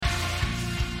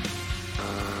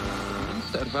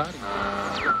ervaring.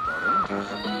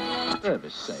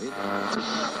 Service said.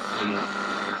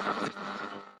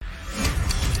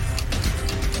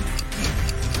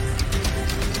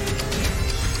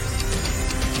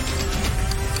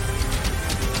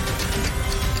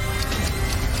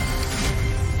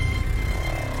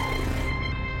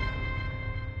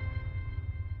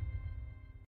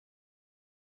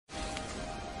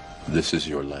 This is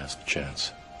your last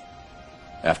chance.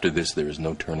 After this, there is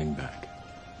no turning back.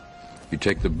 You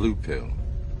take the blue pill,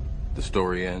 the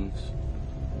story ends.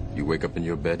 You wake up in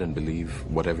your bed and believe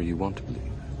whatever you want to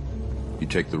believe. You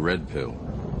take the red pill,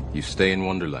 you stay in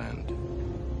Wonderland,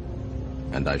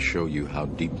 and I show you how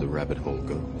deep the rabbit hole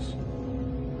goes.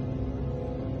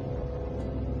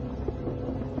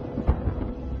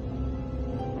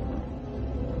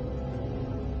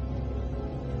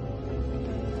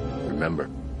 Remember,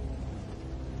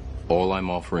 all I'm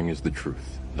offering is the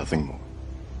truth, nothing more.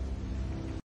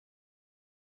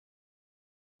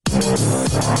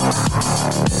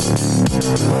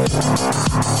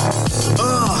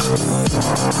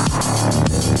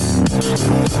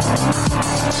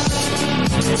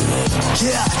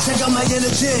 Yeah, check out my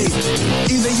energy.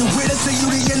 Either you with us or you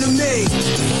the enemy.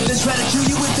 They try to kill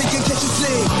you and think and catch you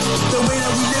sleep. The way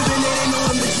that we living, it ain't no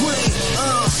in between.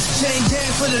 Chain gang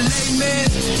for the layman.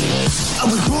 I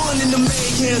was born in the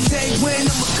mayhem. Say when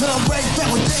I'ma come right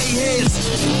back with they heads.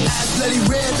 Ass bloody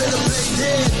red, better play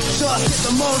dead. Sharks get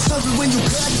the most hungry when you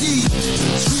cut deep.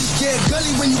 Streets get gully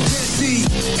when you can't see.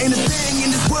 Ain't a thing in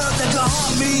this world that can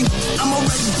harm me. I'm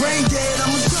already brain dead,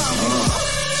 I'm a zombie.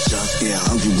 Sharks get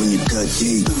hungry when you cut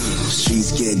deep.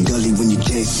 Streets get gully when you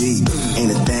can't see.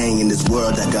 Ain't a thing in this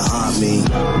world that can harm me.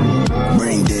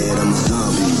 Brain dead, I'm a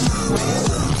zombie.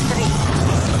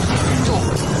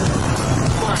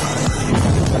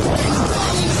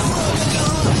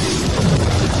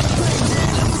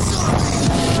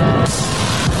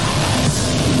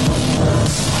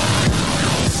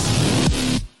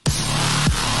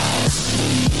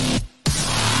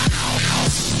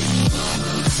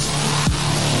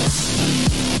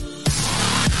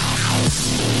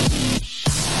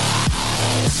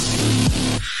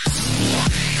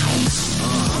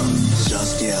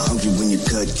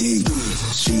 Deep.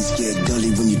 Streets get gully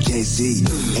when you can't see.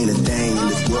 Ain't a thing in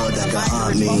this world that can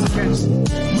harm me.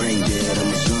 Brain dead,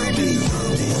 I'm a zombie.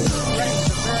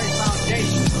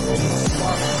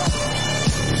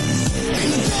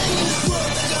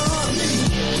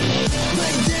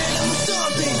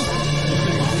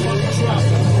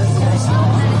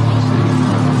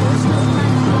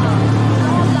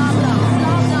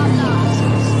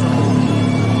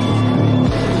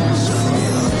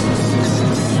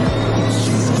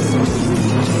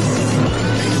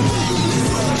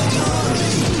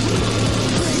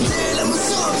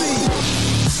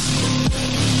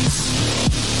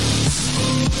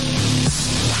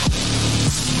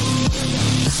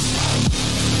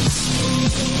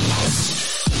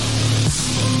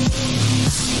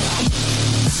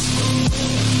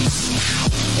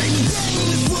 Ain't a thing in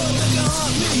this world that can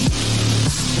harm me.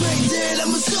 Brain dead,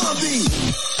 I'm a zombie.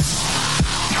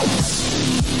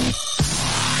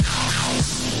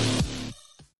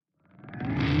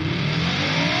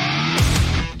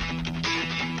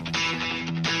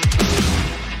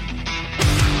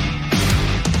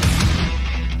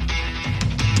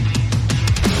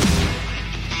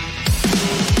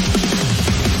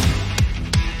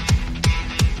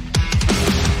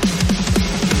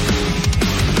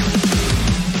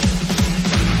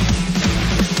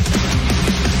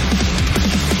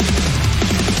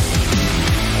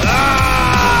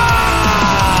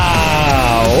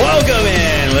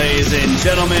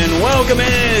 Gentlemen, welcome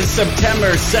in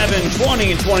September 7,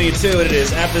 2022, and it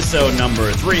is episode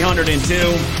number 302.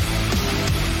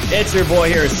 It's your boy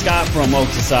here, Scott from Oak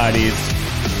Societies.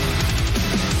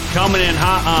 Coming in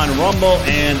hot on Rumble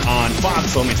and on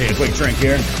Fox. So let me take a quick drink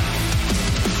here.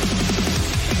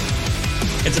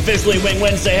 It's officially Wing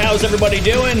Wednesday. How's everybody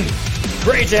doing?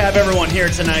 Great to have everyone here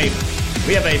tonight.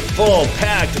 We have a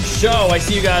full-packed show. I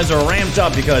see you guys are ramped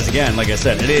up because, again, like I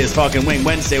said, it is fucking Wing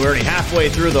Wednesday. We're already halfway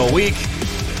through the week.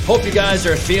 Hope you guys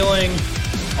are feeling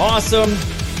awesome,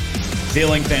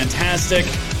 feeling fantastic.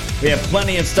 We have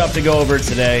plenty of stuff to go over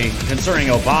today concerning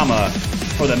Obama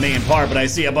for the main part, but I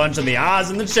see a bunch of the ahs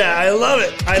in the chat. I love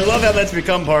it. I love how that's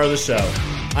become part of the show.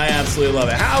 I absolutely love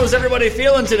it. How is everybody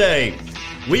feeling today?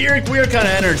 Weird kind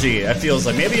of energy, it feels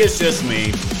like. Maybe it's just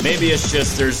me. Maybe it's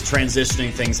just there's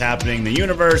transitioning things happening in the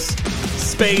universe,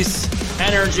 space,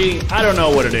 energy. I don't know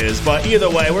what it is, but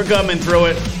either way, we're coming through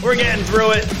it. We're getting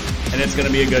through it, and it's going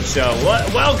to be a good show.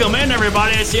 Welcome in,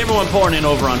 everybody. I see everyone pouring in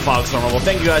over on Fox Normal. Well,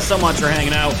 thank you guys so much for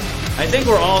hanging out. I think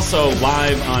we're also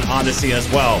live on Odyssey as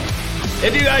well.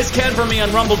 If you guys can for me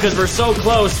on Rumble, because we're so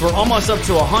close, we're almost up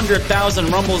to 100,000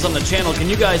 Rumbles on the channel. Can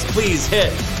you guys please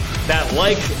hit that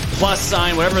like, plus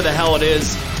sign, whatever the hell it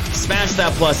is. Smash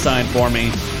that plus sign for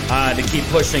me to keep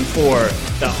pushing for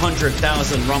the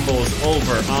 100,000 Rumbles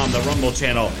over on the Rumble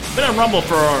channel. Been on Rumble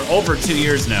for over 2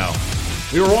 years now.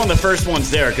 We were one of the first ones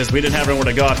there because we didn't have anywhere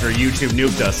to go after YouTube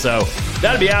nuked us. So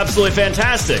that'd be absolutely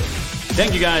fantastic.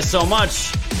 Thank you guys so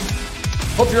much.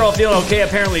 Hope you're all feeling okay.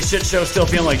 Apparently shit show still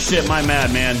feeling like shit. My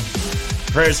mad, man.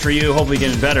 Prayers for you. Hopefully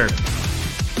getting better.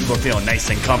 People are feeling nice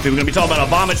and comfy. We're going to be talking about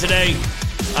Obama today.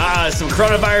 Some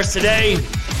coronavirus today.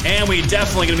 And we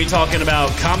definitely going to be talking about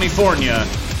California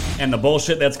and the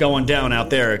bullshit that's going down out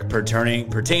there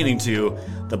pertaining to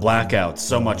the blackouts.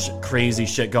 So much crazy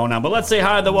shit going on. But let's say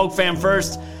hi to the Woke fam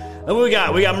first. And what we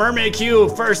got? We got Mermaid Q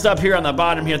first up here on the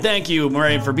bottom here. Thank you,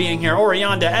 Murray, for being here.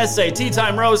 Orianda, SA, Tea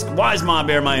Time Rose, Wise Mom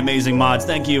Bear, my amazing mods.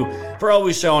 Thank you for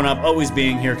always showing up, always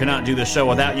being here. Cannot do the show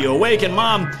without you. Awaken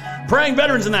Mom, Praying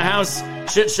Veterans in the house.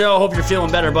 Shit show. Hope you're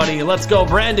feeling better, buddy. Let's go,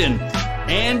 Brandon.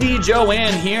 Andy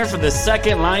Joanne here for the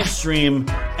second live stream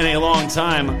in a long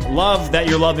time. Love that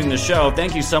you're loving the show.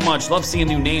 Thank you so much. Love seeing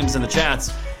new names in the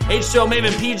chats. H-Show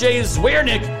Maven, PJ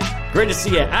Zwernick. Great to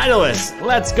see you. Adelis.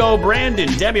 Let's go, Brandon.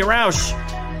 Debbie Roush.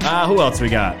 Who else we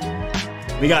got?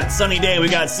 We got Sunny Day. We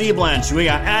got Sea Blanche. We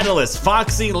got Adelis.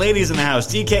 Foxy Ladies in the house.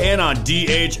 DKN on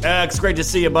DHX. Great to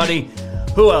see you, buddy.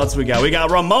 Who else we got? We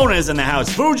got Ramona's in the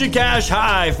house. Fuji Cash.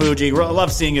 Hi, Fuji.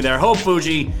 Love seeing you there. Hope,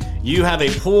 Fuji, you have a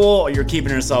pool. You're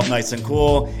keeping yourself nice and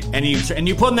cool. And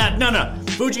you putting that... No.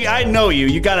 Fuji, I know you.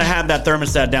 You got to have that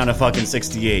thermostat down to fucking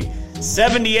 68.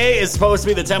 78 is supposed to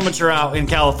be the temperature out in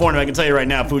California. I can tell you right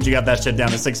now, Fuji got that shit down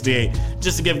to 68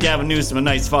 just to give Gavin Newsom a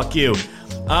nice fuck you.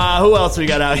 Who else we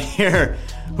got out here?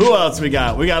 Who else we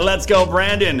got? We got Let's Go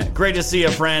Brandon. Great to see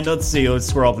you, friend. Let's see. Let's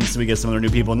scroll up and see if we get some other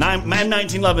new people.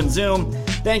 Man1911 Zoom.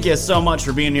 Thank you so much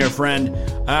for being here, friend.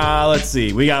 Let's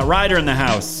see. We got Ryder in the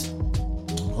house.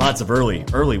 Lots of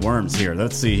early worms here.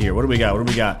 Let's see here. What do we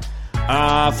got?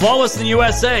 Flawless in the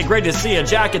USA. Great to see you.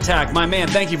 Jack Attack, my man.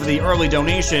 Thank you for the early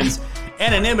donations.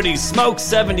 Anonymity, Smoke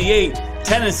 78,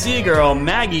 Tennessee Girl,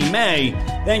 Maggie May.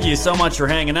 Thank you so much for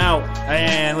hanging out.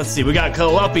 And let's see, we got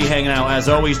Kaluppy hanging out as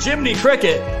always. Jiminy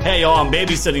Cricket. Hey, y'all, I'm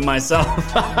babysitting myself.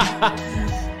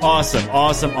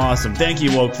 Awesome. Thank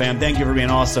you, Woke fam. Thank you for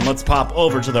being awesome. Let's pop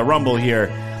over to the Rumble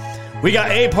here. We got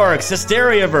A-Parks,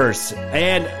 Hysteriaverse,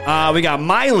 and we got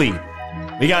Miley.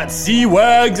 We got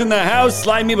C-Wags in the house,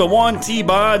 Slide Me But One,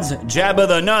 T-Bods, Jabba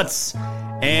the Nuts,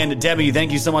 and Debbie,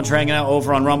 thank you so much for hanging out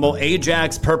over on Rumble.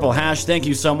 Ajax, Purple Hash, thank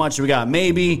you so much. We got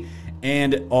Maybe,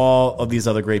 and all of these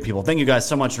other great people. Thank you guys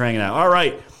so much for hanging out. All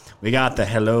right, we got the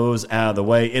hellos out of the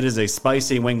way. It is a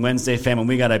spicy Wing Wednesday, fam, and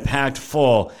we got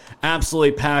a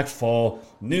absolutely packed full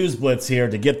news blitz here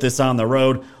to get this on the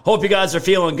road. Hope you guys are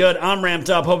feeling good. I'm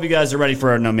ramped up. Hope you guys are ready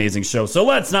for an amazing show. So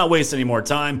let's not waste any more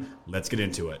time. Let's get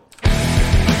into it.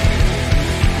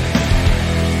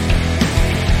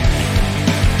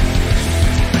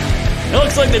 It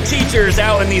looks like the teachers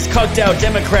out in these cucked out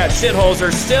Democrat shitholes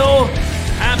are still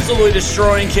absolutely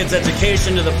destroying kids'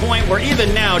 education to the point where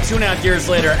even now, 2.5 years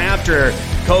later after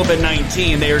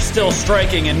COVID-19, they are still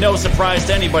striking, and no surprise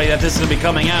to anybody that this is going to be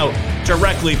coming out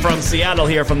directly from Seattle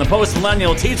here. From the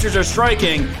post-millennial, teachers are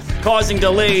striking, causing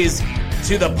delays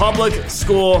to the public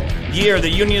school year. The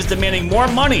union is demanding more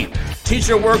money,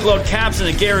 teacher workload caps, and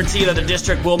a guarantee that the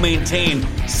district will maintain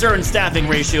certain staffing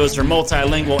ratios for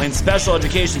multilingual and special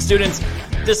education students,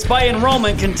 despite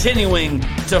enrollment continuing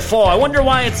to fall. I wonder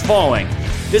why it's falling.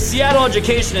 The Seattle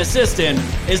Education Association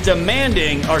is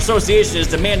demanding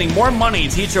more money,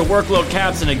 teacher workload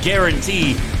caps, and a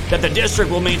guarantee that the district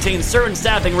will maintain certain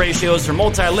staffing ratios for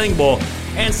multilingual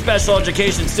and special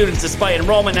education students despite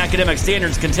enrollment and academic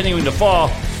standards continuing to fall.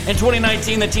 In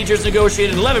 2019, the teachers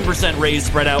negotiated an 11% raise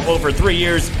spread out over 3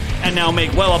 years and now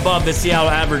make well above the Seattle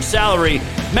average salary.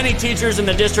 Many teachers in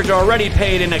the district are already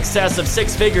paid in excess of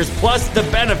 6 figures plus the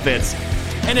benefits,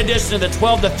 in addition to the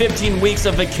 12 to 15 weeks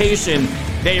of vacation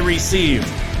they receive.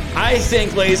 I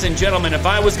think, ladies and gentlemen, if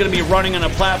I was going to be running on a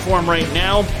platform right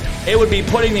now, it would be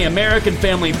putting the American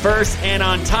family first, and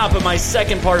on top of my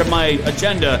second part of my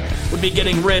agenda would be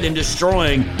getting rid and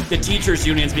destroying the teachers'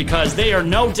 unions, because they are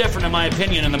no different, in my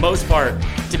opinion, in the most part,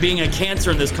 to being a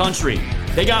cancer in this country.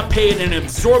 They got paid an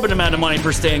exorbitant amount of money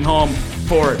for staying home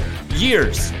for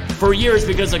years. For years,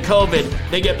 because of COVID,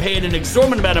 they get paid an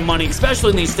exorbitant amount of money,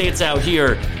 especially in these states out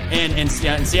here in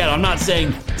Seattle. I'm not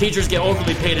saying teachers get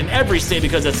overly paid in every state,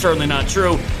 because that's certainly not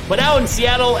true. But out in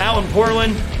Seattle, out in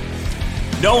Portland,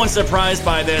 no one's surprised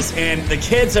by this, and the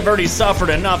kids have already suffered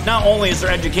enough. Not only is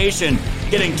their education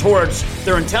getting torched.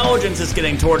 Their intelligence is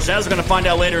getting torched. As we're going to find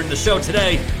out later in the show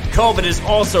today, COVID is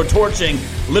also torching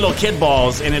little kid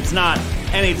balls, and it's not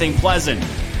anything pleasant.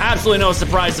 Absolutely no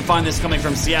surprise to find this coming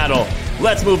from Seattle.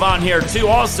 Let's move on here, too.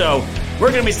 Also,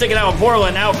 we're going to be sticking out in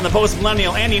Portland, out from the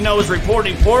Post-Millennial. Andy Knows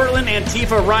reporting Portland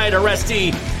Antifa riot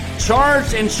arrestee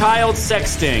charged in child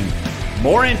sexting.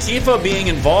 More Antifa being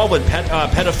involved with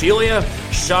pedophilia?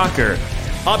 Shocker.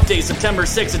 Update September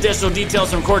 6th. Additional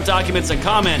details from court documents and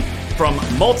comment from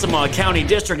Multnomah County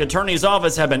District Attorney's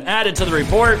Office have been added to the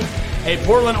report. A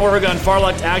Portland, Oregon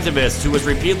far-left activist who was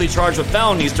repeatedly charged with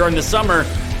felonies during the summer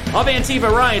of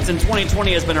Antifa riots in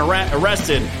 2020 has been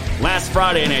arrested last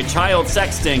Friday in a child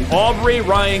sexting. Aubrey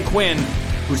Ryan Quinn,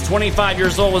 who's 25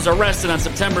 years old, was arrested on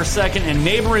September 2nd in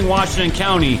neighboring Washington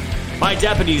County by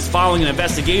deputies following an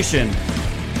investigation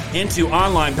into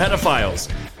online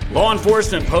pedophiles. Law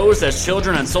enforcement posed as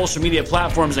children on social media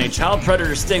platforms in a child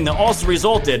predator sting that also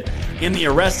resulted in the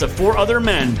arrest of 4 other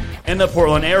men in the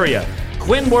Portland area.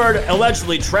 Quinward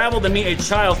allegedly traveled to meet a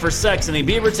child for sex in a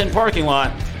Beaverton parking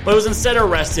lot, but was instead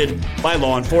arrested by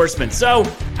law enforcement. So,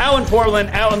 out in Portland,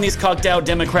 out in these cucked out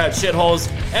Democrat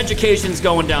shitholes, education's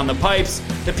going down the pipes.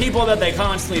 The people that they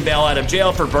constantly bail out of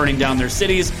jail for burning down their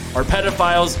cities are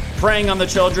pedophiles, preying on the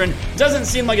children. Doesn't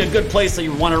seem like a good place that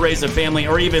you want to raise a family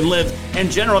or even live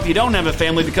in general if you don't have a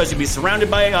family, because you'd be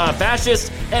surrounded by fascists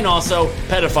and also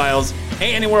pedophiles.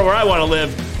 Ain't anywhere where I want to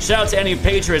live. Shout out to any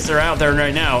patriots that are out there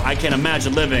right now. I can't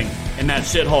imagine living in that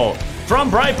shithole. From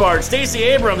Breitbart, Stacey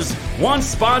Abrams once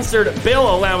sponsored a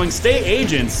bill allowing state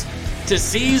agents to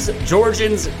seize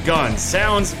Georgians' guns.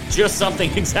 Sounds just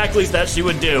something exactly that she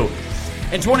would do.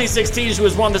 In 2016, she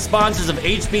was one of the sponsors of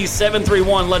HB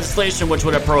 731 legislation, which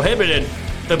would have prohibited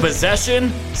the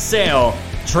possession, sale,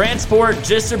 transport,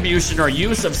 distribution, or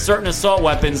use of certain assault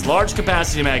weapons, large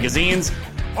capacity magazines,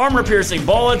 armor-piercing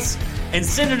bullets,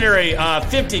 incendiary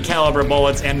 50 caliber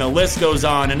bullets, and the list goes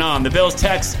on and on. The bill's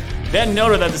text then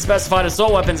noted that the specified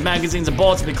assault weapons, magazines, and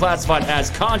bullets would be classified as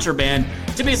contraband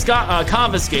to be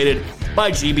confiscated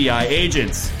by GBI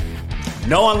agents.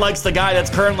 No one likes the guy that's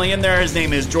currently in there. His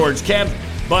name is George Kemp.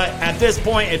 But at this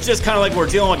point, it's just kind of like we're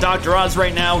dealing with Dr. Oz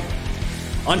right now.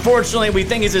 Unfortunately, we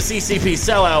think he's a CCP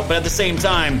sellout, but at the same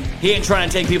time, he ain't trying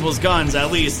to take people's guns,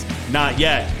 at least not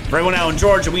yet. For everyone out in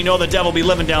Georgia, we know the devil be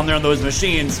living down there on those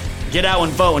machines. Get out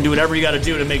and vote and do whatever you got to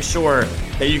do to make sure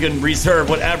that you can reserve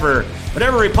whatever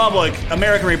Republic,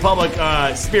 American Republic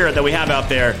spirit that we have out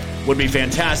there would be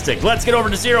fantastic. Let's get over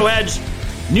to Zero Hedge.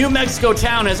 New Mexico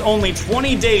town has only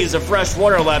 20 days of fresh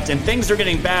water left, and things are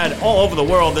getting bad all over the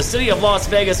world. The city of Las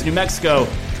Vegas, New Mexico,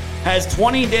 has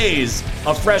 20 days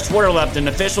of fresh water left, and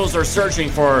officials are searching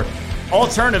for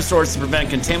alternative sources to prevent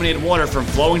contaminated water from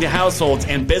flowing to households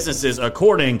and businesses,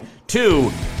 according to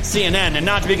CNN. And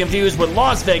not to be confused with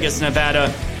Las Vegas, Nevada,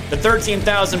 the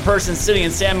 13,000-person city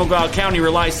in San Miguel County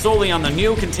relies solely on the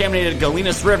new contaminated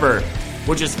Galinas River,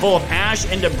 which is full of ash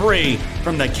and debris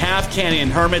from the Calf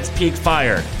Canyon Hermit's Peak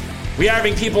fire. We are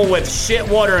having people with shit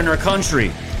water in our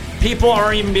country. People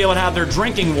aren't even be able to have their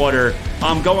drinking water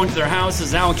going to their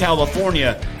houses now in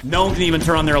California. No one can even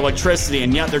turn on their electricity,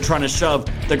 and yet they're trying to shove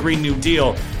the Green New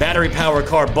Deal, battery-powered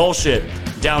car bullshit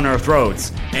down our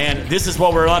throats. And this is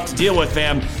what we're about to deal with,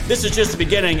 fam. This is just the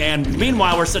beginning, and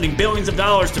meanwhile, we're sending billions of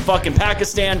dollars to fucking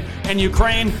Pakistan and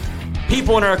Ukraine.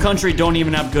 People in our country don't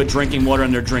even have good drinking water,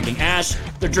 and they're drinking ash,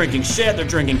 they're drinking shit, they're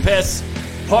drinking piss.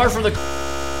 Par for the...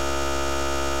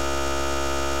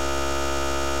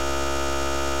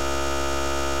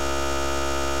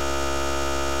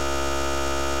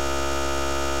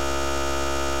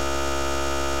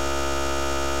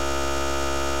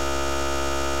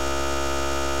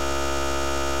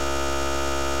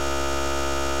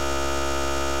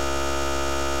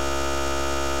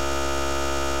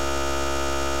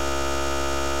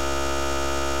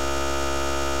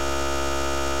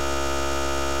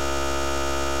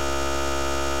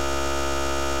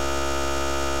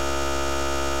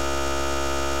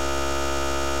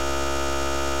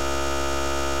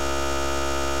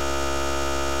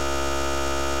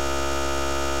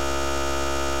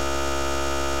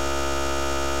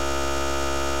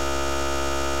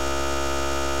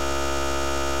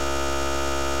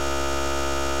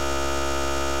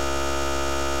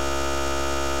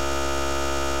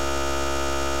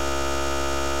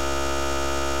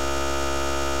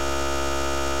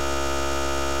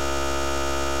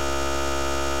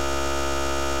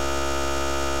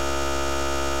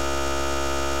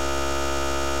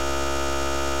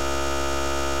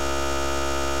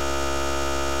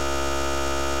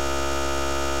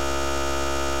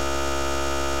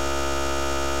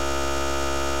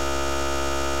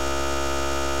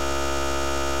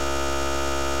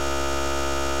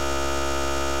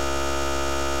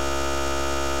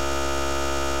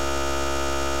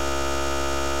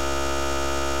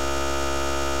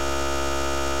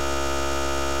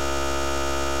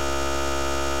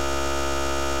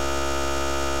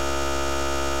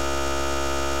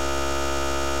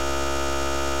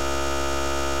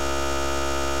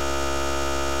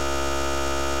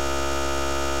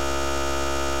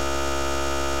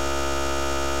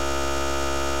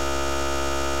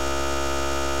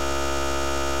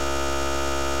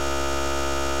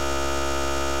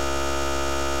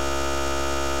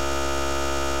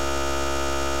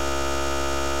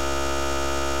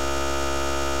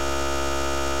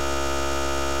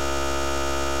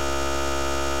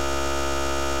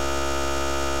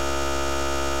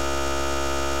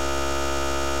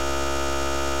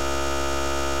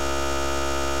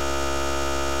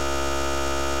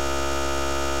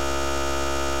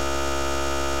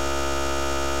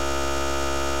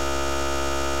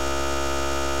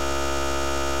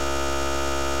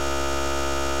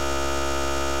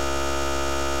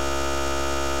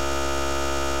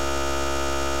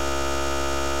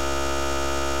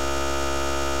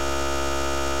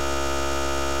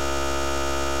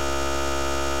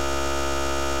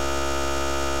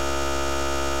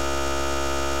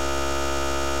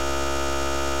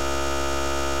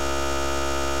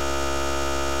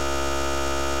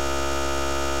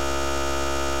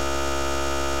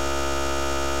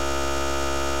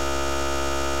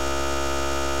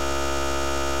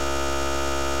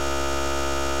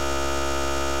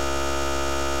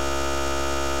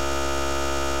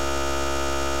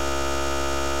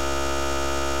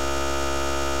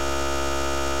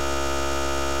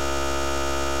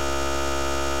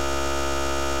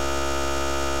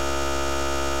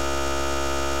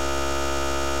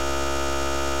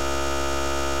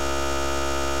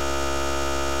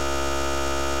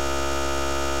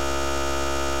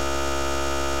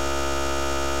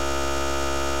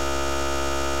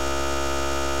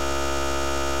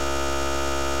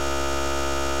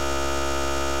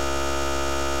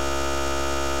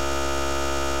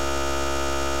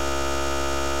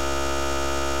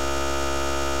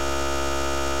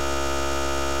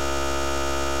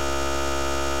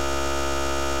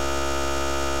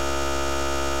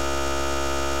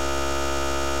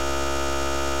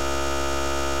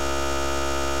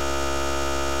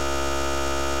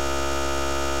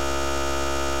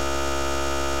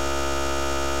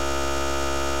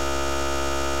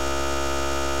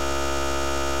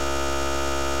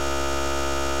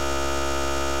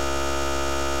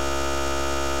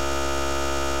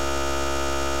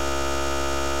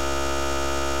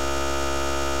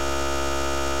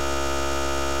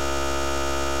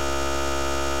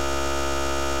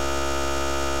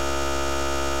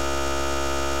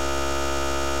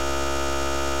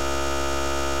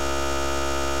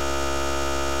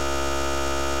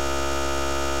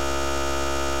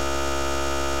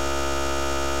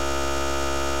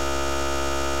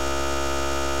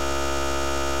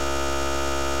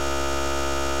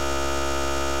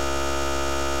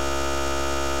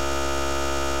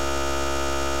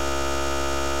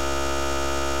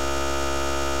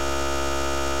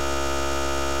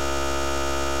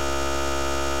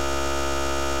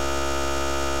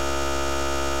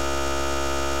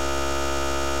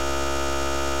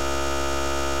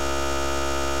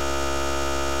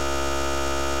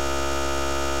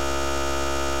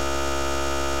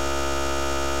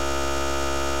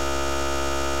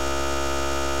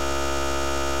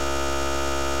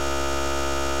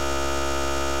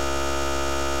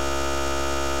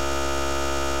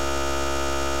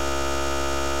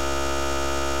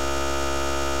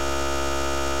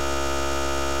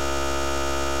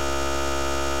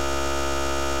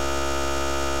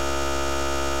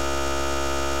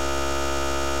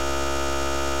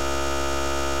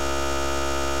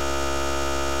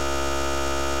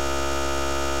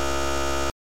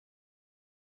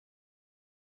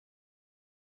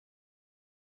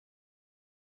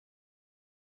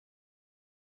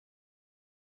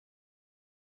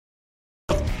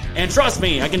 And trust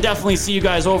me, I can definitely see you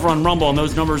guys over on Rumble, and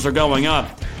those numbers are going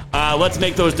up. Let's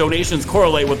make those donations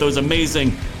correlate with those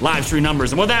amazing live stream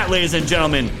numbers. And with that, ladies and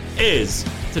gentlemen, is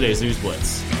today's News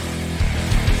Blitz.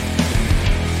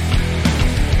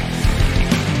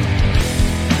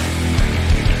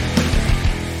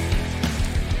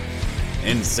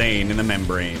 Insane in the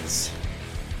membranes.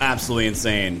 Absolutely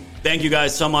insane. Thank you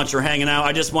guys so much for hanging out.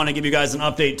 I just want to give you guys an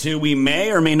update, too. We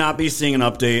may or may not be seeing an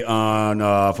update on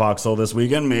Foxhole this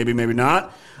weekend. Maybe, maybe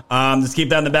not. Just keep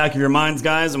that in the back of your minds,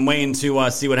 guys. I'm waiting to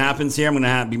see what happens here. I'm going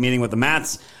to be meeting with the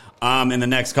Mats in the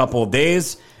next couple of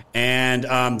days. And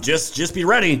just be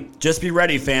ready. Just be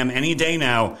ready, fam. Any day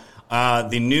now.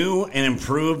 The new and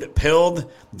improved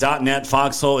pilled.net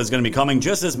Foxhole is going to be coming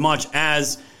just as much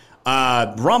as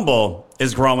Rumble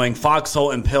is growing.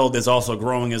 Foxhole and Pilled is also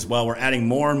growing as well. We're adding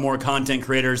more and more content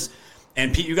creators.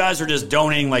 And you guys are just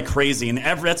donating like crazy. And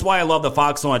that's why I love the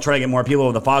Foxhole. I try to get more people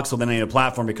over the Foxhole than any other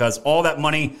platform, because all that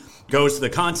money goes to the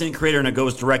content creator and it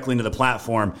goes directly into the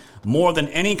platform. More than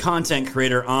any content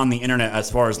creator on the internet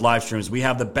as far as live streams. We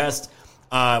have the best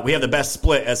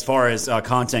split as far as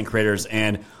content creators,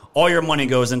 and all your money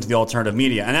goes into the alternative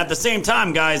media. And at the same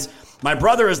time, guys, my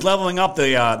brother is leveling up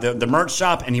the merch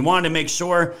shop, and he wanted to make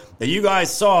sure that you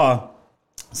guys saw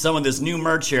some of this new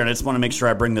merch here, and I just want to make sure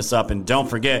I bring this up. And don't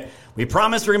forget, we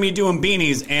promised we're going to be doing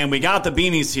beanies, and we got the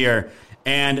beanies here.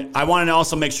 And I wanted to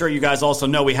also make sure you guys also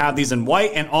know we have these in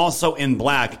white and also in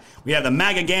black. We have the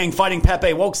MAGA Gang Fighting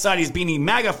Pepe, Woke Society's beanie,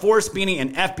 MAGA Force beanie,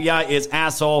 and FBI is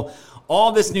asshole.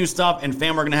 All this new stuff, and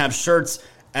fam, we're going to have shirts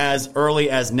as early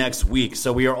as next week.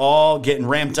 So we are all getting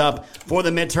ramped up for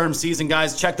the midterm season,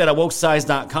 guys. Check that at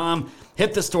wokesize.com.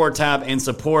 Hit the store tab and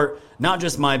support not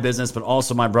just my business, but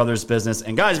also my brother's business.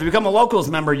 And guys, if you become a Locals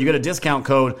member, you get a discount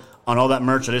code on all that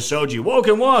merch I just showed you. Woke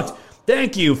and Walked,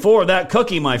 thank you for that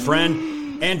cookie, my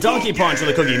friend. And Donkey Punch with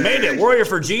the cookie. Made it. Warrior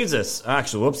for Jesus.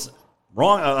 Actually, whoops.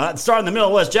 Wrong. Start in the middle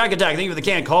of the list. Jack Attack, thank you for the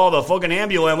can. Call the fucking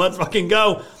ambulance. Let's fucking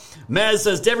go. Mez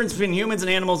says, difference between humans and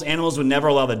animals. Animals would never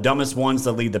allow the dumbest ones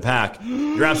to lead the pack.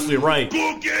 You're absolutely right.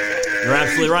 You're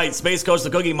absolutely right. Space Coast the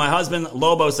Cookie. My husband,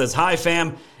 Lobo, says, hi,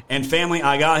 fam and family.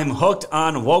 I got him hooked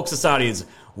on woke societies.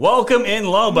 Welcome in,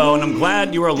 Lobo, and I'm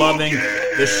glad you are loving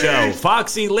the show.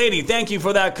 Foxy Lady, thank you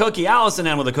for that cookie. Allison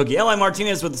N with a cookie. L.I.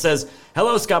 Martinez says,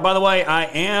 hello, Scott. By the way, I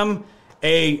am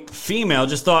a female.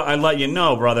 Just thought I'd let you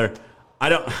know, brother.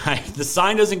 The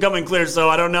sign doesn't come in clear, so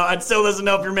I don't know. It still doesn't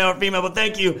know if you're male or female, but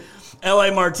thank you,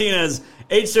 L.A. Martinez.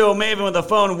 H2O Maven with the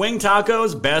phone. Wing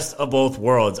tacos, best of both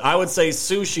worlds. I would say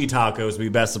sushi tacos would be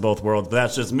best of both worlds, but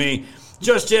that's just me.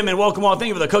 Just Jim, and welcome all. Thank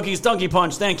you for the cookies. Donkey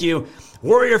Punch, thank you.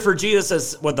 Warrior for Jesus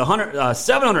says, with the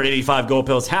 785 gold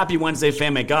pills. Happy Wednesday,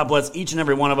 fam. May God bless each and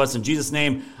every one of us. In Jesus'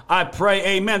 name, I pray.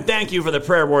 Amen. Thank you for the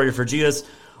prayer, Warrior for Jesus.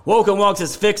 Welcome Walk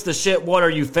says, fix the shit. What are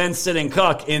you, fence-sitting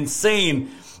cuck?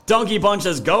 Insane. Donkey Punch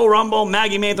says, go Rumble.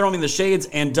 Maggie May throwing me the shades,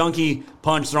 and Donkey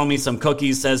Punch throwing me some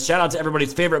cookies. Says, shout out to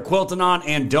everybody's favorite Quiltanon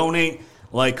and donate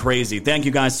like crazy. Thank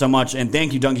you guys so much, and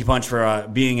thank you, Donkey Punch, for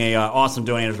being a awesome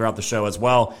donator throughout the show as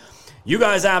well. You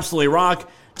guys absolutely rock.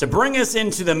 To bring us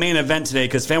into the main event today,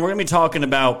 because, fam, we're going to be talking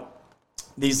about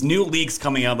these new leaks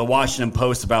coming out of the Washington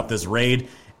Post about this raid,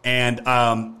 and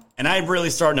I'm really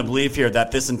starting to believe here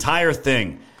that this entire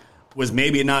thing was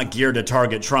maybe not geared to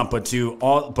target Trump, but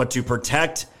to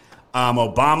protect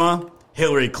Obama,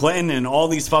 Hillary Clinton, and all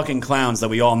these fucking clowns that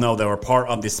we all know that were part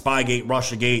of the Spygate,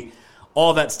 Russiagate,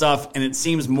 all that stuff. And it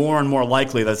seems more and more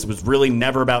likely that this was really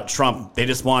never about Trump. They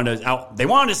just wanted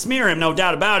to smear him, no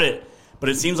doubt about it. But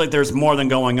it seems like there's more than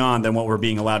going on than what we're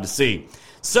being allowed to see.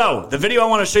 So the video I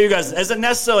want to show you guys isn't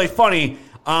necessarily funny,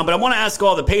 but I want to ask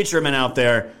all the Patreon out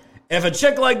there, if a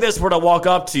chick like this were to walk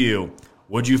up to you,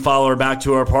 would you follow her back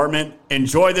to her apartment?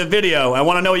 Enjoy the video. I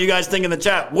want to know what you guys think in the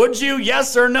chat. Would you?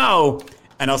 Yes or no?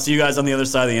 And I'll see you guys on the other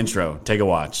side of the intro. Take a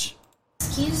watch.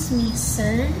 Excuse me,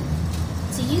 sir.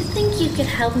 Do you think you could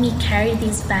help me carry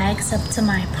these bags up to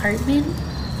my apartment?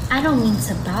 I don't mean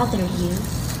to bother you.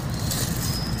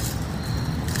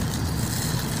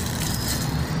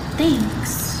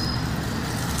 Thanks.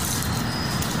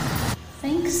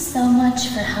 Thanks so much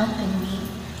for helping me.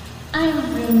 I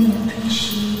really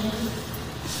appreciate it.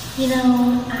 You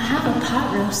know, I have a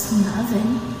pot roast in the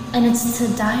oven, and it's to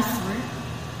die for.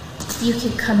 You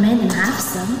could come in and have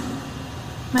some.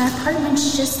 My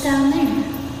apartment's just down there.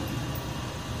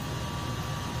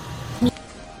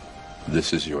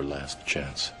 This is your last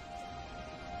chance.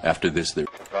 After this, there...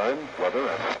 Time, weather,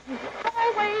 and...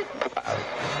 Always!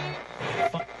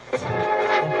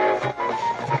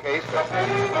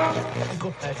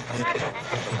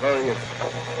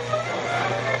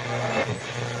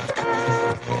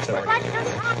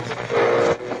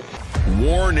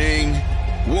 Warning!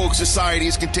 Woke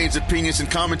Societies contains opinions and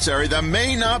commentary that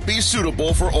may not be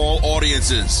suitable for all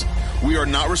audiences. We are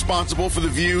not responsible for the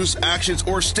views, actions,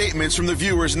 or statements from the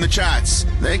viewers in the chats.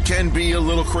 They can be a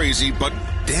little crazy, but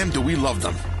damn do we love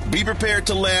them. Be prepared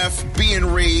to laugh, be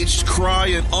enraged, cry,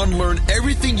 and unlearn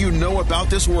everything you know about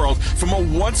this world from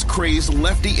a once-crazed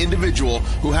lefty individual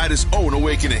who had his own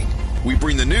awakening. We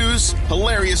bring the news,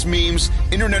 hilarious memes,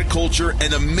 internet culture,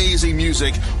 and amazing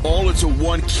music all into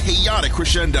one chaotic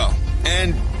crescendo.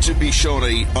 And to be shown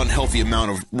an unhealthy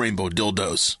amount of rainbow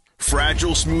dildos.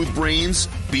 Fragile, smooth brains,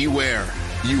 beware.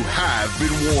 You have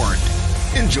been warned.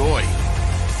 Enjoy.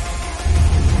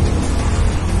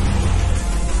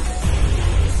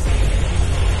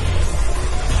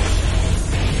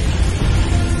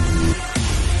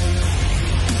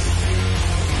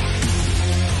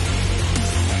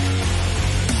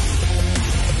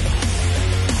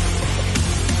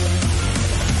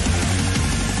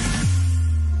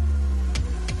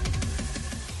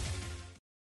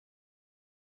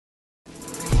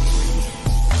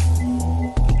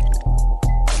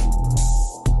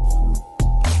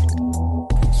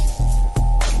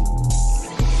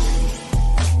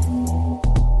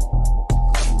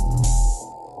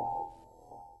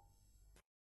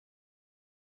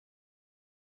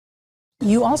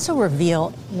 You also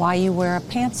reveal why you wear a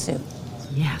pantsuit.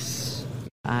 Yes.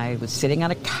 I was sitting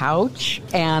on a couch,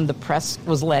 and the press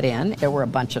was let in. There were a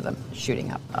bunch of them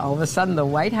shooting up. All of a sudden, the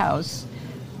White House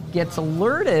gets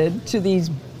alerted to these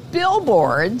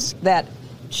billboards that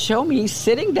show me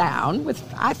sitting down with,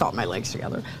 I thought, my legs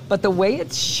together, but the way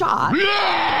it's shot,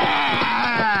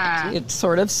 it's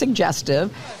sort of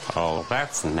suggestive. Oh,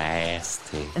 that's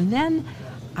nasty. And then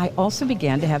I also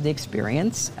began to have the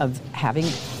experience of having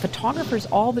photographers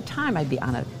all the time. I'd be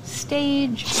on a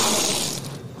stage,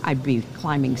 I'd be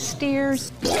climbing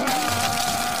stairs,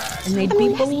 and they'd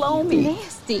be below me.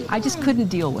 Nasty. I just couldn't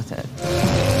deal with it.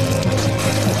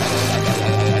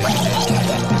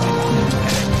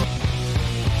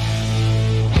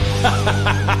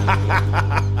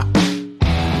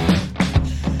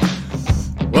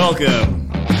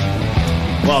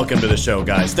 Welcome to the show,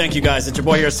 guys. Thank you, guys. It's your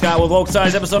boy here, Scott, with Woke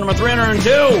Size, episode number 302.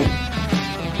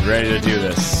 Ready to do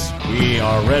this. We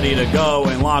are ready to go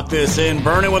and lock this in.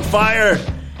 Burn it with fire.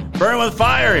 Burn it with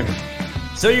fire.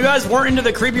 So you guys weren't into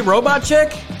the creepy robot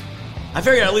chick? I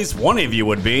figured at least one of you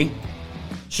would be.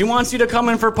 She wants you to come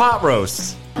in for pot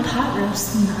roast. A pot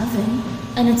roast in the oven,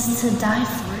 and it's to die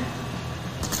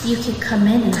for. You could come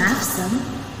in and have some.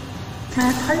 My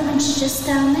apartment's just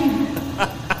down there.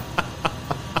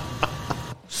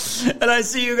 And I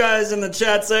see you guys in the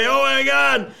chat say, oh my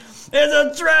god, it's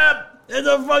a trap. It's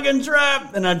a fucking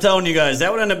trap. And I'm telling you guys,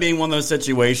 that would end up being one of those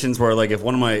situations where, like, if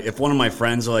one of my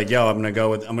friends are like, yo, I'm gonna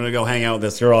go hang out with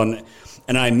this girl,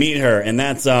 and I meet her, and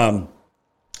that's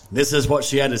this is what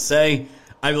she had to say,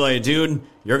 I'd be like, dude,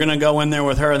 you're gonna go in there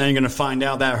with her, and then you're gonna find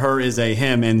out that her is a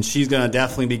him, and she's gonna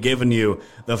definitely be giving you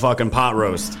the fucking pot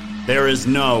roast. There is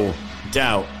no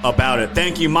doubt about it.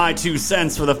 Thank you, my 2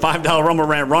 cents, for the $5 Rumble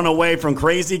Rant. Run away from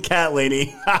Crazy Cat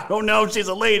Lady. I don't know if she's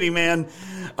a lady, man.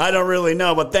 I don't really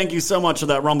know, but thank you so much for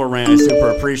that Rumble Rant. I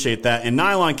super appreciate that. And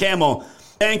Nylon Camel,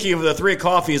 thank you for the 3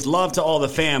 coffees. Love to all the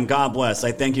fam. God bless.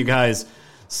 I thank you guys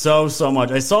so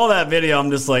much. I saw that video.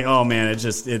 I'm just like, oh man,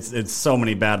 it's so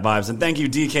many bad vibes. And thank you,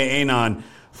 DK Anon,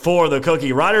 for the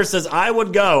cookie. Ryder says, I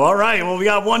would go. All right, well, we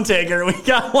got one taker.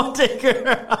 I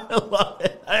love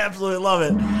it. I absolutely love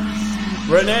it.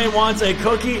 Renee wants a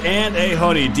cookie and a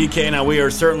hoodie. DK, now we are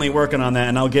certainly working on that,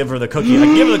 and I'll give her the cookie. I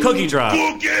can give her the cookie drop.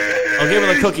 I'll give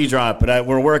her the cookie drop, but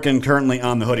we're working currently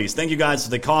on the hoodies. Thank you guys for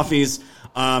the coffees.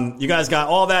 You guys got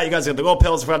all that. You guys got the gold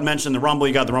pills. I forgot to mention the Rumble.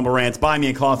 You got the Rumble Rants. Buy me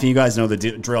a coffee. You guys know the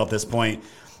drill at this point.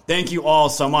 Thank you all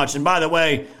so much. And by the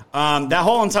way, that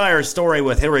whole entire story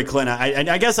with Hillary Clinton,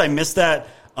 I guess I missed that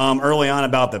early on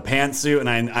about the pantsuit, and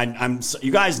I'm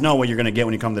you guys know what you're going to get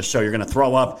when you come to the show. You're going to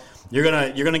throw up. You're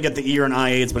gonna get the ear and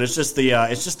eye aids, but it's just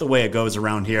the way it goes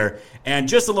around here. And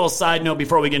just a little side note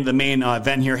before we get into the main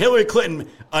event here: Hillary Clinton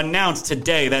announced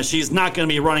today that she's not going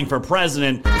to be running for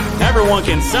president. Everyone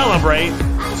can celebrate,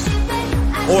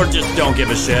 or just don't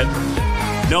give a shit.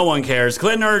 No one cares.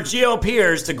 Clinton urged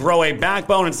GOPers to grow a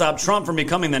backbone and stop Trump from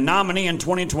becoming the nominee in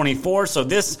 2024. So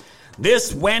this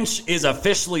wench is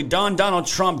officially done. Donald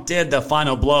Trump did the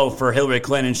final blow for Hillary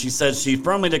Clinton. She says she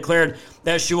firmly declared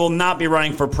that she will not be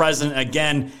running for president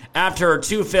again after her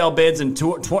 2 failed bids in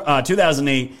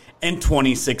 2008 and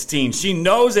 2016. She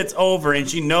knows it's over, and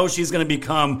she knows she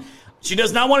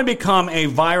does not want to become a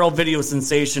viral video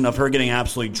sensation of her getting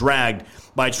absolutely dragged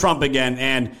by Trump again.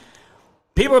 And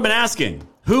people have been asking,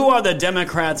 who are the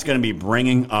Democrats going to be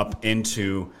bringing up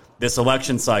into this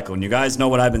election cycle. And you guys know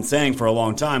what I've been saying for a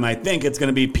long time. I think it's going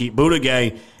to be Pete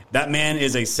Buttigieg. That man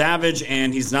is a savage,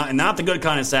 and he's not the good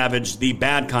kind of savage, the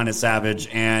bad kind of savage.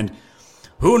 And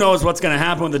who knows what's going to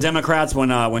happen with the Democrats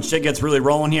when shit gets really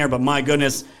rolling here. But my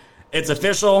goodness, it's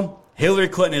official. Hillary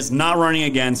Clinton is not running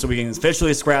again, so we can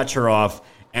officially scratch her off,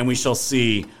 and we shall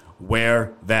see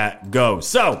where that goes.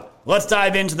 So let's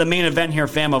dive into the main event here,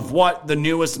 fam, of what the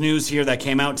newest news here that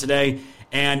came out today.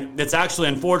 And it's actually,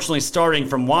 unfortunately, starting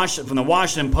from the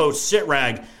Washington Post shit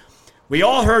rag. We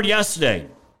all heard yesterday.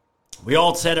 We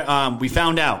all said, we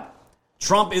found out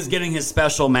Trump is getting his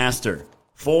special master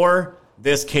for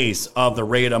this case of the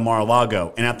raid on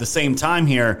Mar-a-Lago. And at the same time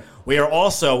here, we are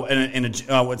also,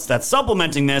 what's that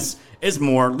supplementing this is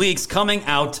more leaks coming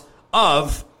out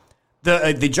of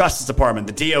the Justice Department,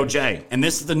 the DOJ. And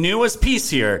this is the newest piece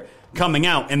here coming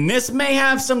out. And this may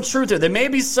have some truth there. There may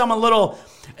be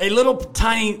a little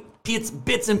tiny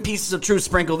bits and pieces of truth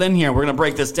sprinkled in here. We're going to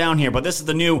break this down here. But this is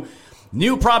the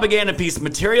new propaganda piece.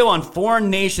 Material on foreign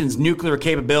nations' nuclear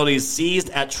capabilities seized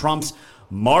at Trump's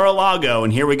Mar-a-Lago.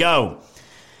 And here we go.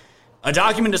 A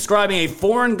document describing a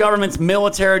foreign government's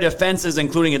military defenses,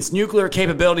 including its nuclear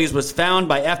capabilities, was found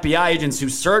by FBI agents who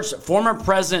searched former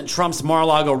President Trump's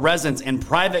Mar-a-Lago residence and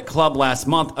private club last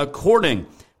month, according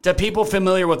to people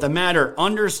familiar with the matter,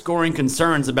 underscoring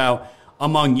concerns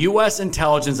among U.S.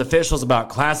 intelligence officials about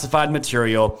classified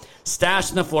material stashed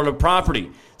in the Florida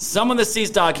property. Some of the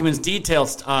seized documents detail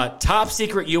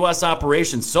top-secret U.S.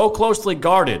 operations so closely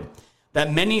guarded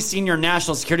that many senior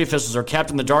national security officials are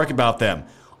kept in the dark about them.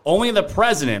 Only the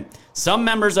president, some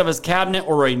members of his cabinet,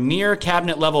 or a near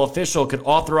cabinet level official could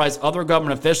authorize other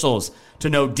government officials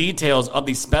to know details of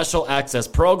these special access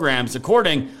programs,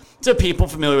 according to people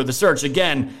familiar with the search.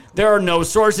 Again, there are no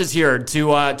sources here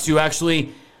to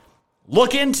actually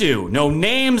look into. No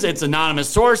names. It's anonymous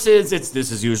sources.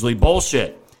 This is usually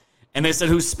bullshit. And they said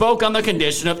who spoke on the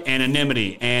condition of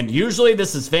anonymity. And usually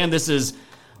this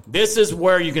is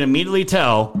where you can immediately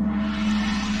tell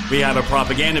we have a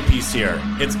propaganda piece here.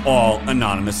 It's all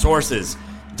anonymous sources.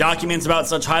 Documents about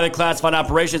such highly classified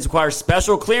operations require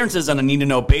special clearances on a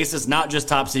need-to-know basis, not just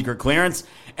top-secret clearance.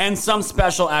 And some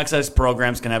special access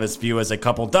programs can have as few as a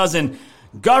couple dozen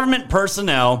government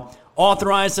personnel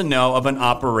authorized to know of an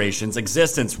operation's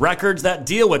existence. Records that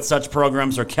deal with such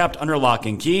programs are kept under lock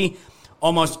and key,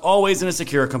 almost always in a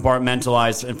secure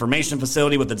compartmentalized information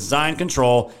facility with a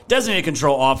designated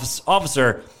control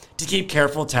officer to keep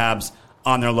careful tabs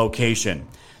on their location.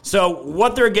 So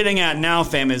what they're getting at now,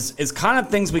 fam, is kind of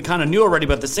things we kind of knew already,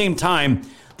 but at the same time,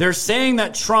 they're saying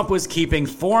that Trump was keeping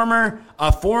foreign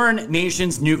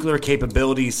nations' nuclear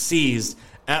capabilities seized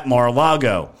at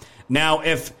Mar-a-Lago. Now,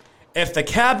 if the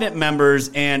cabinet members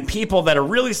and people that are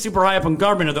really super high up in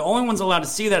government are the only ones allowed to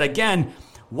see that, again,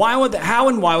 how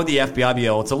and why would the FBI be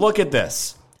able to look at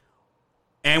this?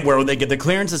 And where would they get the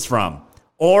clearances from?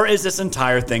 Or is this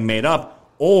entire thing made up?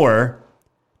 Or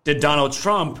did Donald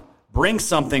Trump bring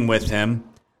something with him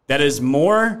that is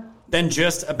more than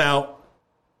just about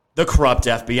the corrupt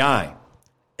FBI?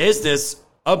 Is this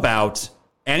about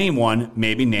anyone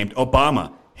maybe named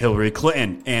Obama, Hillary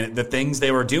Clinton, and the things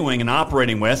they were doing and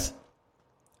operating with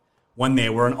when they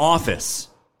were in office?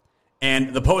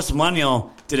 And the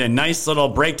Post-Millennial did a nice little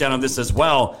breakdown of this as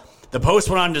well. The Post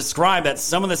went on to describe that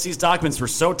some of the seized documents were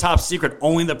so top secret,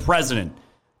 only the president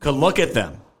could look at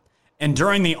them. And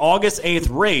during the August 8th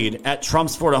raid at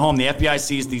Trump's Florida home, the FBI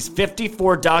seized these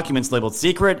 54 documents labeled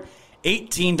secret,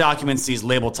 18 documents seized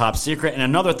labeled top secret, and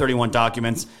another 31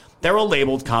 documents that were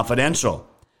labeled confidential.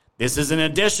 This is in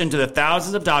addition to the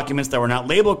thousands of documents that were not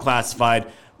labeled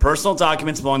classified, personal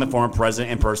documents belonging to the former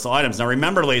president, and personal items. Now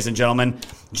remember, ladies and gentlemen,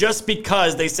 just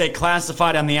because they say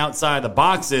classified on the outside of the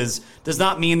boxes does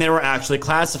not mean they were actually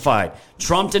classified.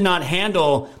 Trump did not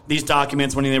handle these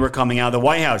documents when they were coming out of the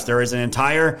White House. There is an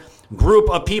entire group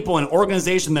of people, an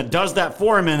organization that does that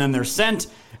for him, and then they're sent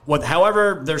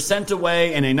they're sent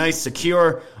away in a nice,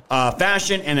 secure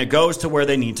fashion, and it goes to where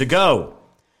they need to go.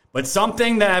 But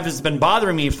something that has been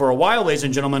bothering me for a while, ladies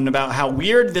and gentlemen, about how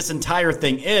weird this entire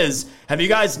thing is, have you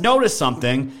guys noticed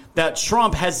something that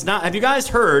Trump has not? Have you guys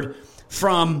heard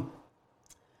from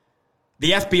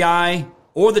the FBI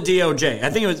or the DOJ? I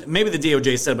think it was maybe the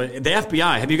DOJ said, but the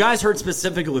FBI. Have you guys heard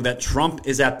specifically that Trump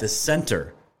is at the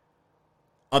center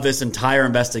of this entire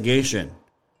investigation?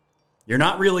 You're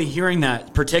not really hearing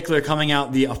that, particularly coming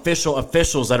out the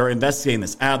officials that are investigating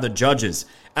this, out of the judges,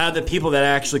 out of the people that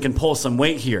actually can pull some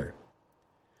weight here.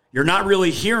 You're not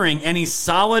really hearing any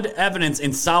solid evidence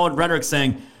and solid rhetoric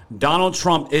saying Donald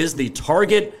Trump is the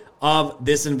target of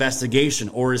this investigation,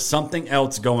 or is something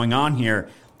else going on here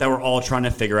that we're all trying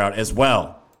to figure out as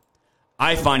well.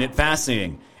 I find it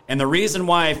fascinating. And the reason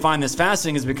why I find this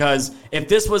fascinating is because if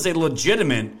this was a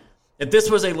legitimate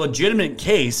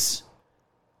case,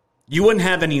 you wouldn't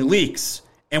have any leaks.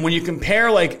 And when you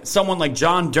compare like someone like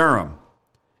John Durham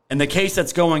and the case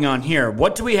that's going on here,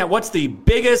 what do we have? What's the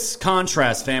biggest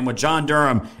contrast, fam, with John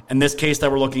Durham and this case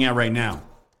that we're looking at right now?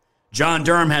 John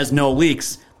Durham has no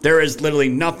leaks. There is literally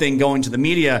nothing going to the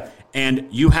media, and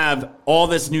you have all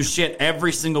this new shit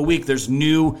every single week. There's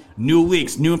new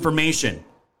leaks, new information,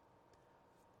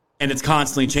 and it's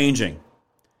constantly changing.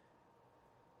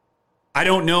 I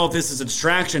don't know if this is a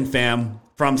distraction, fam,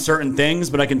 from certain things,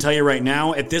 but I can tell you right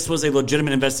now, if this was a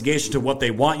legitimate investigation to what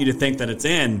they want you to think that it's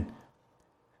in,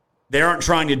 they aren't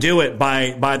trying to do it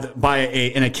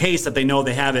in a case that they know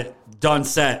they have it done,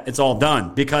 set, it's all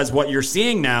done. Because what you're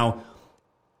seeing now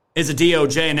is a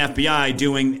DOJ and FBI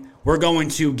doing, we're going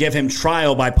to give him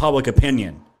trial by public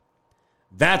opinion.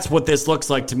 That's what this looks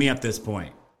like to me at this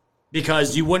point.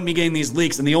 Because you wouldn't be getting these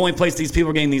leaks, and the only place these people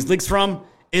are getting these leaks from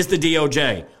is the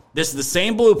DOJ. This is the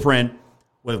same blueprint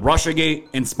with Russiagate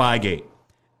and Spygate.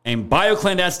 And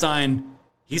BioClandestine,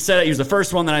 he said it. He was the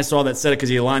first one that I saw that said it because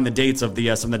he aligned the dates of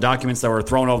some of the documents that were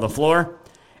thrown over the floor.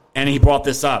 And he brought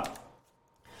this up.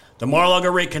 The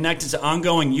Maralago raid connected to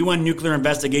ongoing UN nuclear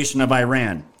investigation of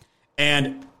Iran.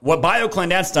 And what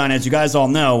BioClandestine, as you guys all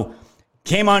know,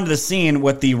 came onto the scene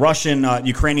with the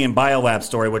Russian-Ukrainian biolab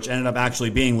story, which ended up actually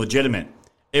being legitimate.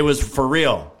 It was for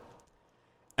real.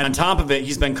 And on top of it,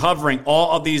 he's been covering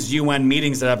all of these UN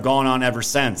meetings that have gone on ever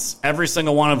since. Every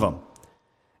single one of them.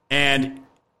 And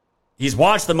he's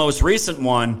watched the most recent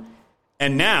one,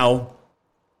 and now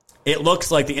it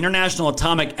looks like the International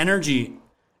Atomic Energy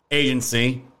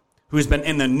Agency, who's been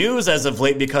in the news as of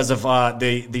late because of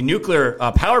the nuclear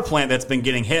power plant that's been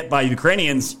getting hit by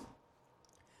Ukrainians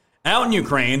out in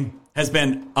Ukraine, has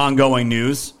been ongoing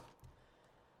news.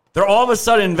 They're all of a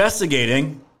sudden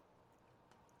investigating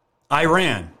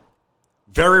Iran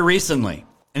very recently.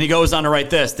 And he goes on to write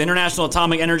this. The International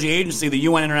Atomic Energy Agency, the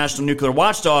UN International Nuclear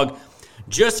Watchdog,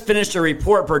 just finished a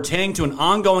report pertaining to an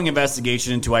ongoing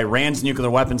investigation into Iran's nuclear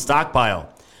weapons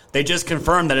stockpile. They just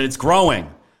confirmed that it's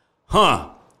growing.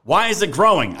 Why is it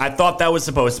growing? I thought that was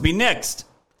supposed to be nixed.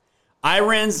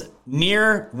 Iran's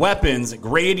near weapons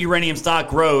grade uranium stock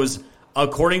grows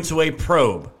according to a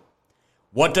probe.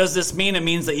 What does this mean? It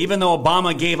means that even though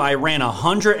Obama gave Iran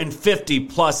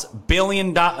 $150+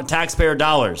 billion taxpayer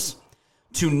dollars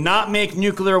to not make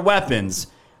nuclear weapons,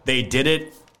 they did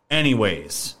it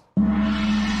anyways.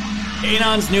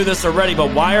 Anons knew this already,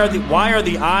 but why are the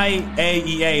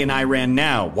IAEA in Iran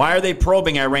now? Why are they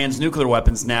probing Iran's nuclear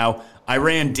weapons now?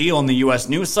 Iran deal in the U.S.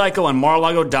 news cycle, and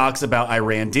Mar-a-Lago docs about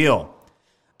Iran deal.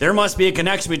 There must be a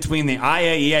connection between the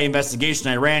IAEA investigation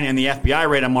in Iran and the FBI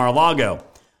raid on Mar-a-Lago.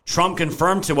 Trump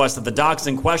confirmed to us that the docs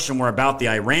in question were about the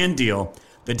Iran deal.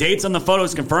 The dates on the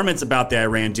photos confirm it's about the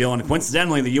Iran deal, and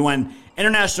coincidentally, the UN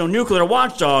International Nuclear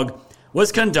Watchdog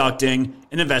was conducting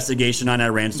an investigation on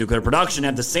Iran's nuclear production.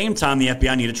 At the same time, the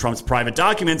FBI needed Trump's private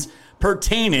documents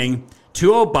pertaining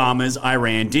to Obama's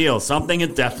Iran deal. Something is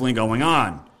definitely going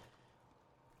on.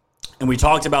 And we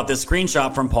talked about this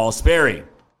screenshot from Paul Sperry.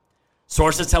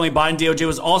 Sources tell me Biden DOJ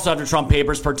was also after Trump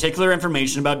papers particular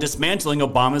information about dismantling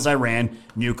Obama's Iran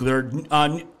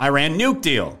nuke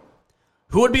deal.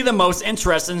 Who would be the most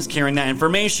interested in carrying that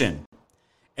information?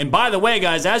 And by the way,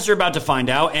 guys, as you're about to find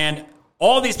out, and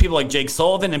all these people like Jake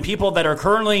Sullivan and people that are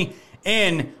currently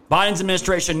in Biden's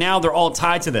administration now, they're all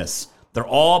tied to this. They're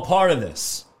all part of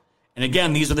this. And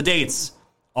again, these are the dates.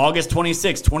 August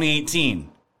 26, 2018.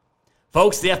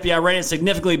 Folks, the FBI raid is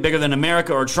significantly bigger than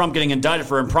America or Trump getting indicted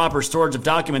for improper storage of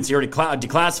documents he already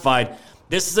declassified.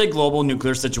 This is a global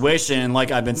nuclear situation, and like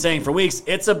I've been saying for weeks,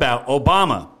 it's about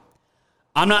Obama.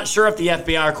 I'm not sure if the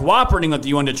FBI are cooperating with the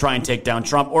UN to try and take down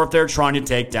Trump, or if they're trying to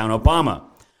take down Obama,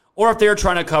 or if they're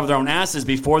trying to cover their own asses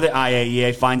before the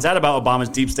IAEA finds out about Obama's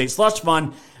deep state slush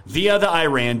fund via the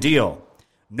Iran deal.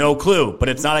 No clue, but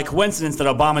it's not a coincidence that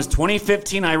Obama's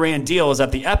 2015 Iran deal is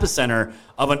at the epicenter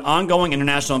of an ongoing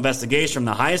international investigation from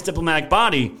the highest diplomatic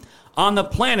body on the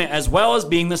planet, as well as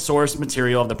being the source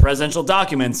material of the presidential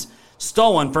documents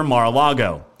stolen from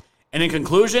Mar-a-Lago. And in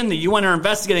conclusion, the UN are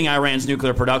investigating Iran's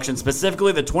nuclear production,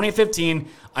 specifically the 2015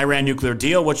 Iran nuclear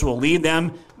deal, which will lead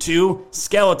them to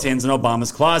skeletons in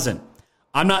Obama's closet.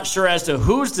 I'm not sure as to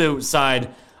whose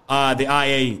side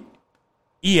the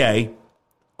IAEA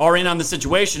are in on the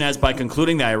situation, as by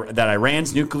concluding that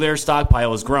Iran's nuclear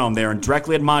stockpile has grown, they are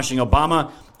directly admonishing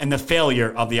Obama and the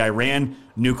failure of the Iran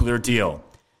nuclear deal.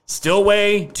 Still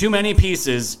way too many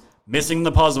pieces missing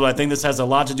the puzzle. I think this has a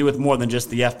lot to do with more than just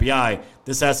the FBI.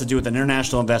 This has to do with an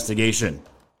international investigation.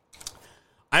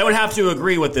 I would have to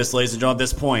agree with this, ladies and gentlemen, at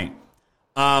this point.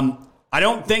 I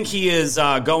don't think he is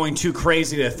going too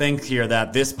crazy to think here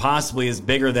that this possibly is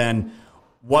bigger than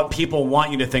what people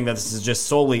want you to think, that this is just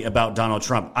solely about Donald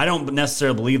Trump. I don't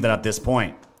necessarily believe that at this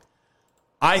point.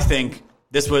 I think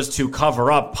this was to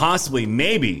cover up, possibly,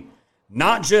 maybe,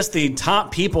 not just the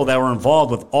top people that were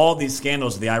involved with all these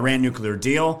scandals of the Iran nuclear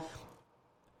deal.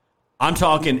 I'm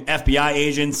talking FBI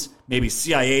agents, maybe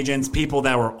CIA agents, people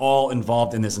that were all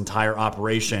involved in this entire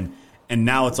operation. And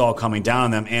now it's all coming down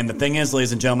on them. And the thing is,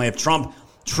 ladies and gentlemen, if Trump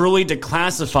truly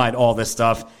declassified all this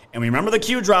stuff, and we remember the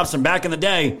Q drops from back in the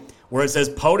day where it says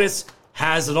POTUS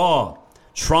has it all.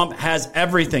 Trump has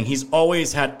everything. He's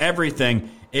always had everything.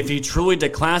 If he truly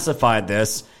declassified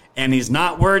this, and he's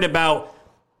not worried about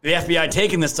the FBI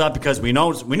taking this stuff, because we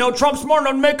know Trump's smart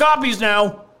enough to make copies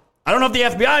now. I don't know if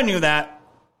the FBI knew that,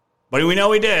 but we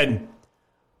know he did.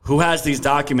 Who has these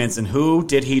documents, and who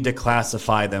did he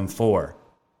declassify them for?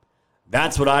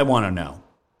 That's what I want to know.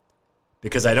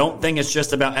 Because I don't think it's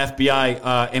just about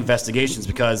FBI investigations,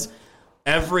 because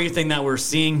everything that we're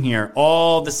seeing here,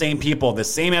 all the same people, the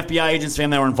same FBI agents, fam,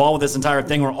 that were involved with this entire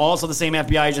thing, were also the same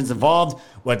FBI agents involved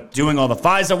with doing all the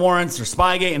FISA warrants or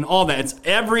Spygate and all that. It's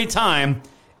every time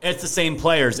it's the same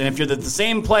players. And if you're the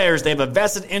same players, they have a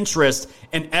vested interest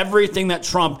in everything that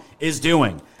Trump is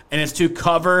doing. And it's to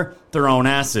cover their own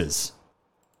asses.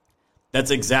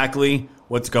 That's exactly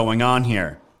what's going on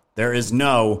here. There is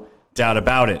no doubt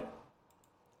about it.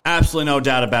 Absolutely no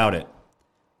doubt about it.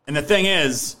 And the thing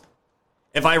is,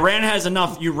 if Iran has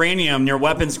enough uranium near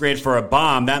weapons grade for a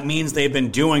bomb, that means they've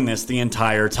been doing this the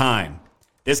entire time.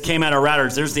 This came out of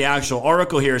Reuters. There's the actual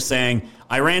article here saying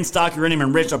Iran's stock uranium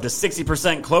enriched up to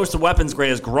 60% close to weapons grade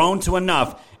has grown to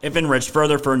enough if enriched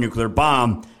further for a nuclear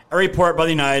bomb, a report by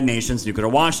the United Nations nuclear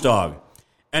watchdog.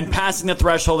 And passing the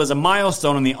threshold is a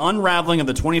milestone in the unraveling of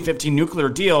the 2015 nuclear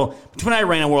deal between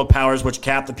Iran and world powers, which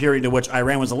capped the period in which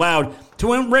Iran was allowed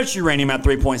to enrich uranium at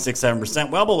 3.67%,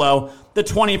 well below the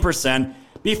 20%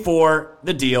 before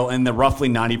the deal and the roughly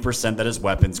 90% that is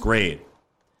weapons grade.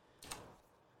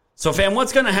 So, fam,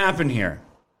 what's going to happen here?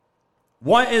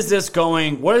 What is this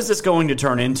going to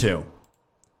turn into?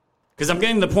 Because I'm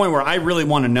getting to the point where I really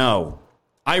want to know.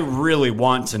 I really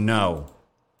want to know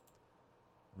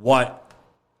what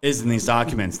is in these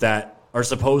documents that are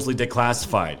supposedly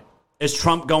declassified. Is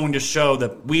Trump going to show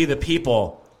that we, the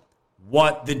people,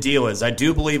 what the deal is? I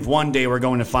do believe one day we're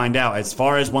going to find out. As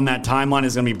far as when that timeline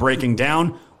is going to be breaking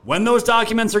down, when those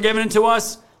documents are given to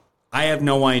us, I have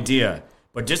no idea.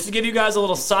 But just to give you guys a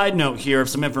little side note here of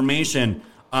some information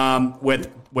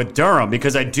with Durham,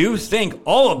 because I do think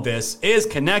all of this is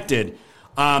connected.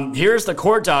 Here's the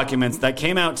court documents that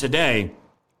came out today.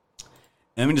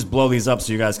 Let me just blow these up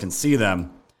so you guys can see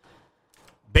them.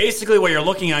 Basically, what you're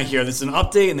looking at here, this is an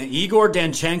update in the Igor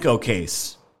Danchenko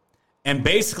case. And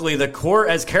basically, the court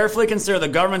has carefully considered the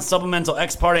government's supplemental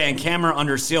ex parte and camera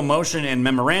under seal motion and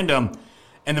memorandum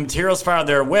and the materials filed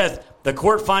therewith. The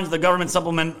court finds the government's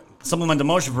supplemental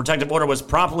motion for protective order was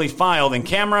properly filed in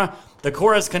camera. The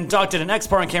court has conducted an ex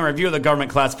parte and camera review of the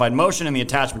government classified motion and the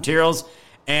attached materials.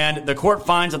 And the court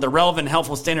finds that the relevant and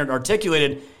helpful standard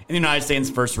articulated in the United States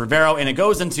versus Rivero. And it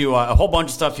goes into a whole bunch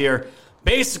of stuff here.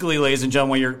 Basically, ladies and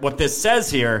gentlemen, what this says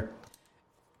here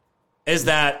is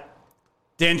that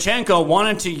Danchenko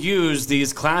wanted to use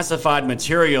these classified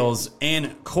materials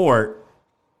in court,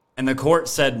 and the court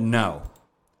said no.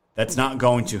 That's not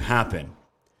going to happen.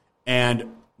 And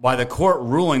by the court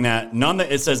ruling that,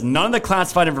 it says none of the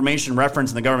classified information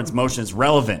referenced in the government's motion is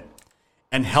relevant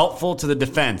and helpful to the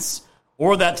defense,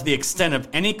 or that to the extent of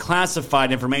any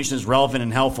classified information is relevant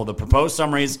and helpful, the proposed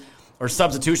summaries or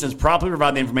substitutions properly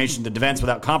provide the information to defense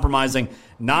without compromising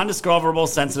non-discoverable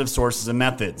sensitive sources and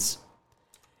methods.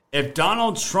 If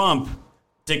Donald Trump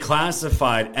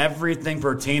declassified everything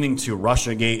pertaining to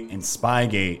Russiagate and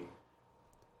Spygate,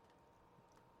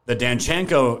 the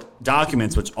Danchenko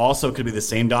documents, which also could be the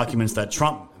same documents that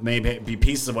Trump may be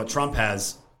pieces of what Trump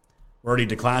has already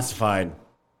declassified,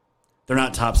 they're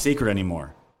not top secret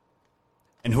anymore.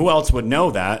 And who else would know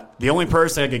that? The only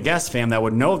person I could guess, fam, that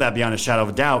would know that beyond a shadow of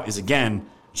a doubt is, again,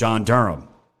 John Durham.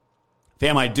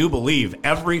 Fam, I do believe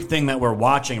everything that we're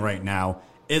watching right now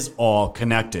is all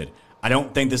connected. I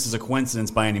don't think this is a coincidence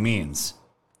by any means.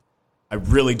 I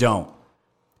really don't.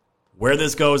 Where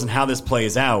this goes and how this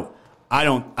plays out, I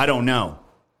don't know.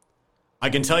 I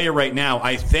can tell you right now,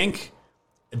 I think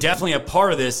definitely a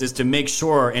part of this is to make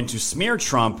sure and to smear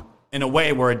Trump in a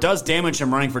way where it does damage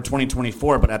him running for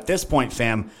 2024. But at this point,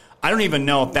 fam, I don't even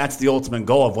know if that's the ultimate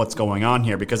goal of what's going on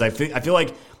here, because I feel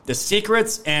like the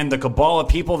secrets and the cabal of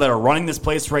people that are running this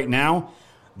place right now,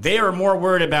 they are more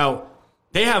worried about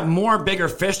They have more bigger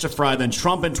fish to fry than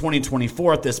Trump in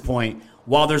 2024 at this point,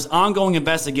 while there's ongoing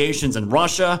investigations in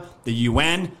Russia, the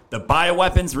UN, the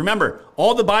bioweapons. Remember,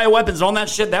 all the bioweapons and all that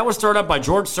shit, that was started up by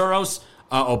George Soros,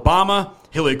 Obama,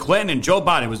 Hillary Clinton, and Joe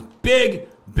Biden. It was big,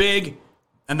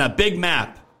 and that big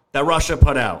map that Russia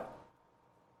put out.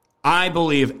 I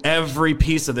believe every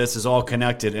piece of this is all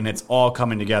connected, and it's all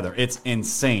coming together. It's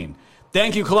insane.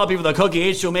 Thank you, Columbia, for the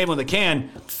cookie. H2O made with a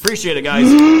can. Appreciate it, guys.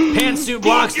 Pantsuit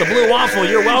Blocks, the blue waffle.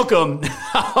 You're welcome.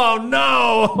 Oh,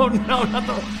 no, not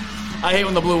the... I hate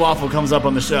when the blue waffle comes up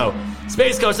on the show.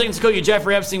 Space Coast, thanks to Cookie.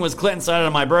 Jeffrey Epstein was Clinton sighted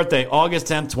on my birthday, August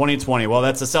 10th, 2020. Well,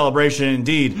 that's a celebration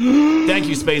indeed. Thank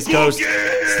you, Space Coast.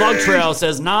 Slug Trail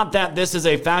says, not that this is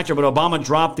a factor, but Obama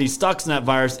dropped the Stuxnet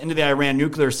virus into the Iran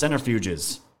nuclear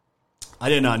centrifuges. I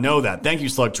did not know that. Thank you,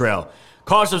 Slug Trail.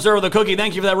 Cautious Observer, the Cookie,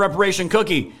 thank you for that reparation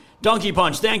cookie. Donkey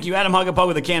Punch, thank you. Adam Huggapug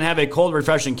with a can. Have a cold,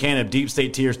 refreshing can of Deep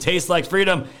State Tears. Tastes like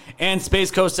freedom. And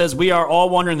Space Coast says, we are all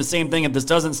wondering the same thing. If this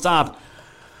doesn't stop,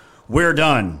 we're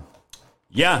done.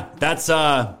 Yeah, that's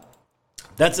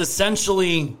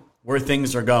essentially where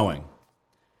things are going.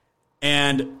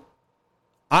 And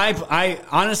I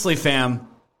honestly, fam,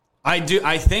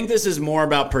 I think this is more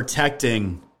about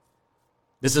protecting.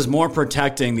 This is more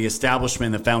protecting the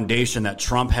establishment, the foundation that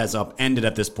Trump has upended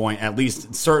at this point, at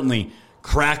least certainly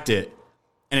cracked it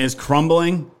and is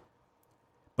crumbling.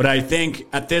 But I think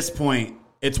at this point,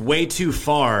 it's way too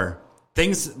far.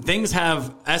 Things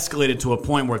have escalated to a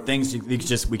point where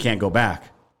we can't go back.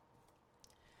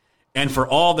 And for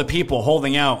all the people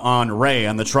holding out on Ray,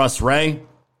 on the trust Ray,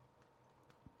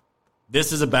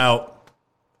 this is about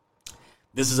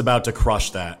to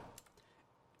crush that.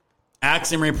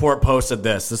 Axiom Report posted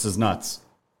this. This is nuts.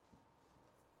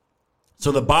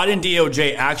 So the Biden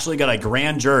DOJ actually got a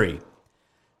grand jury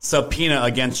subpoena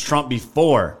against Trump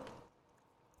before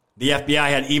the FBI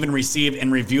had even received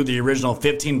and reviewed the original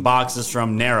 15 boxes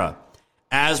from NARA,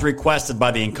 as requested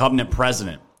by the incumbent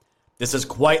president. This is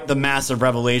quite the massive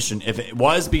revelation. If it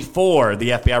was before the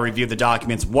FBI reviewed the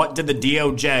documents, what did the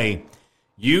DOJ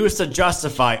use to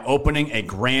justify opening a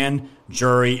grand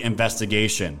jury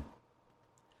investigation?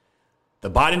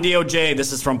 The Biden DOJ,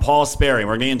 this is from Paul Sperry.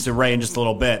 We're getting into Ray in just a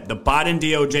little bit. The Biden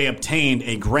DOJ obtained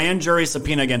a grand jury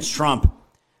subpoena against Trump,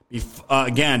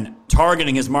 again,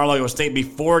 targeting his Mar-a-Lago estate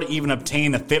before it even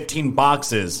obtained the 15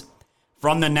 boxes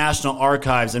from the National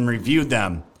Archives and reviewed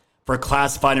them for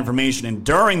classified information. And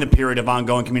during the period of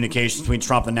ongoing communications between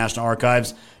Trump and the National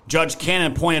Archives, Judge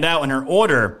Cannon pointed out in her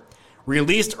order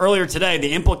released earlier today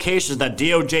the implications that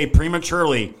DOJ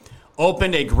prematurely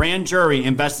opened a grand jury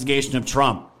investigation of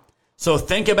Trump. So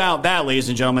think about that, ladies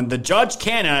and gentlemen. The Judge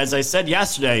Cannon, as I said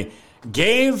yesterday,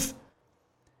 gave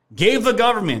the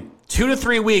government 2 to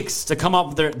 3 weeks to come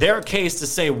up with their case to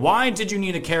say, why did you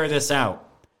need to carry this out?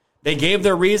 They gave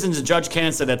their reasons, and Judge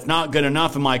Cannon said, that's not good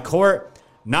enough in my court.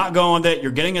 Not going with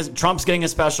it. Trump's getting a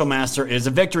special master. It is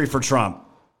a victory for Trump.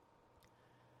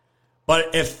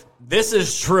 But if this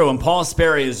is true, and Paul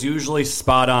Sperry is usually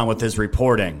spot on with his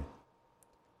reporting,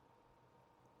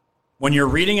 when you're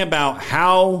reading about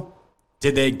how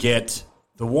did they get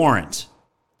the warrant,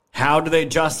 how do they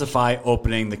justify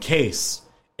opening the case,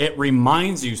 it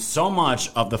reminds you so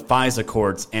much of the FISA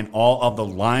courts and all of the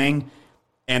lying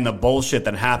and the bullshit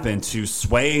that happened to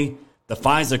sway the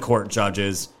FISA court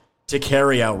judges to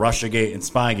carry out Russiagate and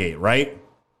Spygate, right?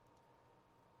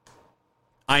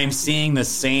 I am seeing the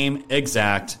same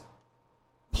exact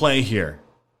play here.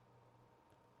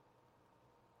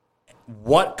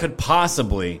 What could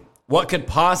possibly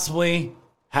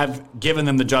have given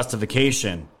them the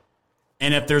justification?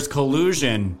 And if there's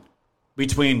collusion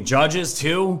between judges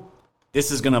too,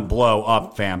 this is going to blow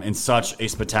up, fam, in such a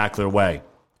spectacular way.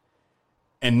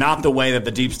 And not the way that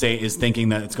the deep state is thinking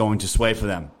that it's going to sway for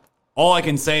them. All I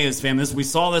can say is, fam, we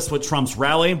saw this with Trump's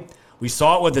rally. We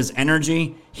saw it with his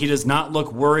energy. He does not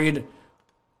look worried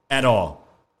at all.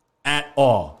 At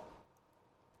all.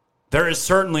 There is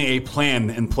certainly a plan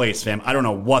in place, fam. I don't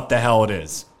know what the hell it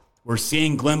is. We're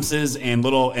seeing glimpses and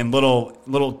little,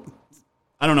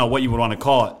 I don't know what you would want to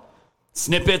call it.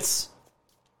 Snippets.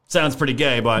 Sounds pretty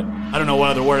gay, but I don't know what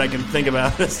other word I can think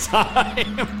about this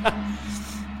time.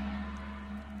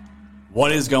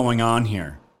 What is going on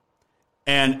here?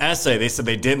 And essay, they said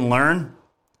they didn't learn.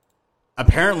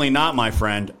 Apparently not, my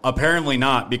friend. Apparently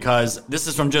not, because this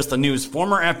is from Just the News.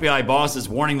 Former FBI bosses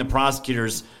warning the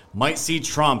prosecutors might see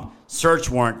Trump search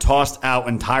warrant tossed out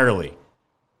entirely.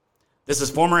 This is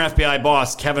former FBI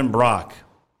boss Kevin Brock.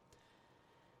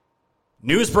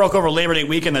 News broke over Labor Day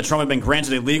weekend that Trump had been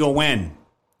granted a legal win.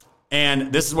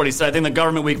 And this is what he said. I think the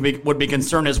government would be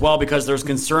concerned as well, because there's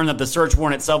concern that the search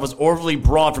warrant itself was overly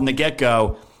broad from the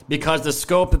get-go because the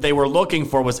scope that they were looking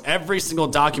for was every single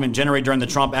document generated during the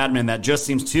Trump admin that just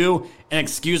seems too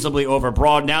inexcusably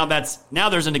overbroad. Now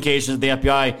there's indications that the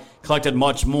FBI collected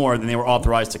much more than they were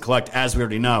authorized to collect, as we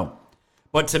already know.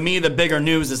 But to me, the bigger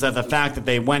news is that the fact that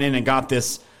they went in and got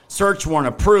this search warrant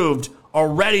approved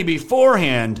already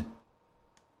beforehand,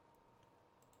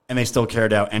 and they still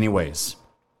carried out anyways.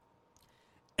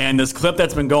 And this clip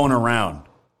that's been going around,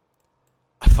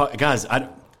 guys,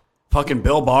 fucking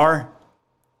Bill Barr,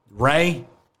 Ray,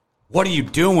 what are you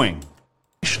doing?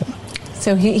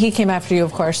 So he came after you,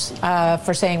 of course,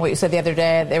 for saying what you said the other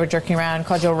day. They were jerking around,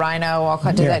 called you a rhino, all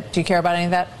kinds of that. Do you care about any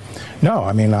of that? No,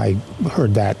 I mean, I've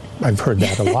heard that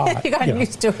a lot. You got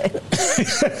used to it.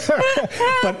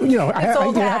 But, you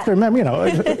have to remember,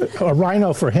 a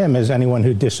rhino for him is anyone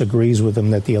who disagrees with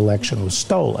him that the election was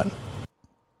stolen.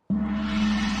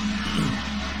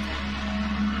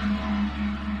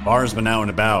 Barr's been out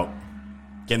and about,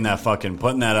 putting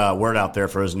that word out there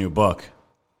for his new book.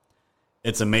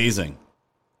 It's amazing.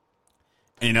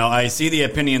 And, I see the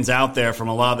opinions out there from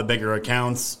a lot of the bigger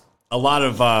accounts. A lot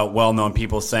of well-known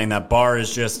people saying that Barr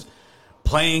is just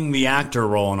playing the actor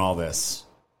role in all this.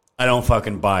 I don't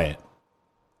fucking buy it.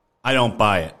 I don't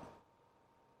buy it.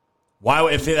 Why,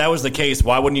 if that was the case,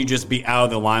 why wouldn't you just be out of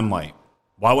the limelight?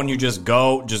 Why wouldn't you just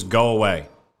go away?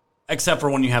 Except for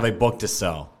when you have a book to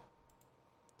sell.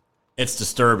 It's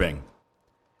disturbing.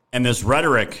 And this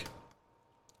rhetoric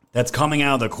that's coming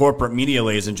out of the corporate media,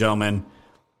 ladies and gentlemen,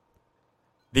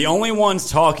 the only ones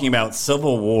talking about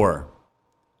civil war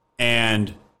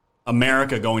and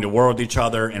America going to war with each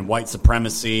other and white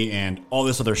supremacy and all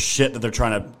this other shit that they're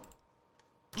trying to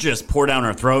just pour down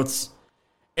our throats,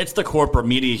 it's the corporate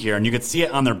media here. And you can see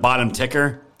it on their bottom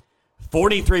ticker.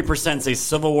 43% say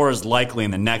civil war is likely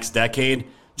in the next decade.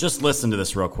 Just listen to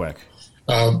this real quick.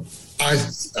 I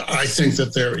think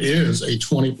that there is a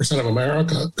 20% of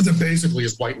America that basically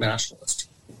is white nationalist,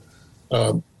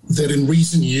 that in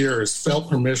recent years felt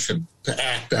permission to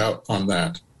act out on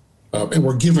that, and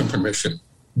were given permission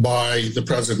by the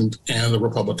president and the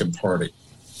Republican Party.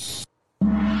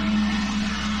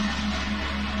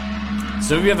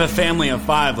 So if you have a family of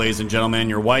 5, ladies and gentlemen,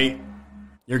 you're white,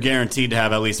 you're guaranteed to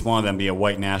have at least one of them be a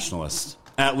white nationalist.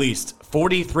 At least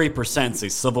 43% say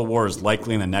civil war is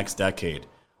likely in the next decade.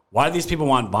 Why do these people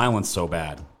want violence so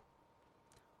bad?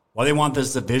 Why do they want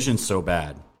this division so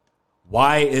bad?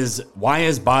 Why is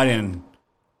Biden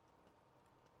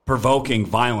provoking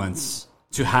violence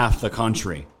to half the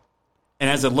country? And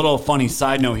as a little funny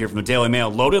side note here from the Daily Mail,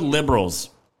 loaded liberals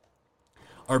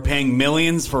are paying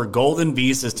millions for golden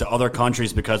visas to other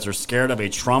countries because they're scared of a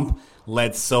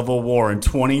Trump-led civil war in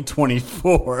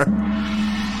 2024.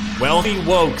 Wealthy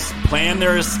wokes plan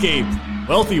their escape.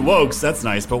 Wealthy wokes, that's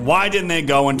nice, but why didn't they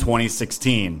go in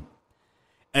 2016?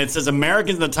 And it says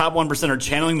Americans in the top 1% are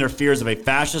channeling their fears of a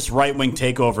fascist right-wing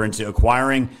takeover into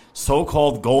acquiring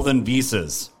so-called golden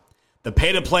visas. The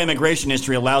pay-to-play immigration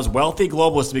history allows wealthy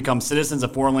globalists to become citizens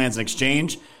of foreign lands in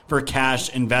exchange for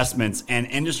cash investments. And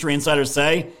industry insiders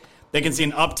say they can see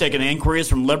an uptick in inquiries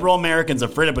from liberal Americans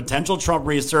afraid of potential Trump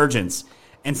resurgence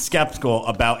and skeptical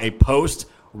about a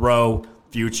post-Roe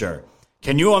future.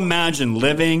 Can you imagine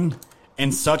living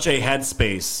in such a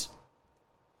headspace?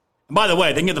 And by the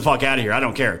way, they can get the fuck out of here. I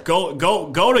don't care.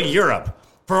 Go to Europe.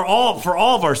 For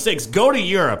all of our sakes, go to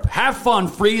Europe. Have fun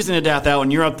freezing to death out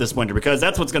in Europe this winter because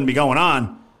that's what's going to be going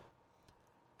on.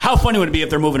 How funny would it be if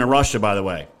they're moving to Russia, by the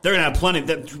way? They're going to have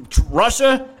plenty.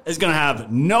 Russia is going to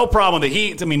have no problem with the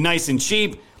heat. It's going to be nice and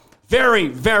cheap. Very,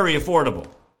 very affordable.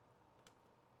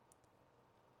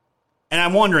 And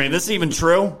I'm wondering, is this even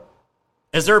true?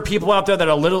 Is there people out there that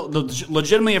are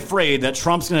legitimately afraid that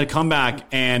Trump's going to come back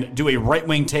and do a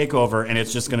right-wing takeover and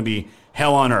it's just going to be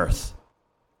hell on earth?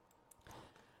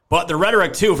 But the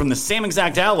rhetoric, too, from the same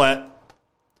exact outlet,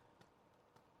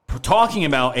 talking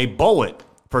about a bullet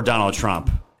for Donald Trump.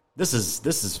 This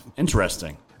is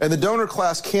interesting. And the donor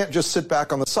class can't just sit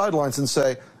back on the sidelines and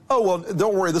say, oh, well,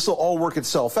 don't worry, this will all work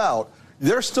itself out.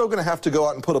 They're still going to have to go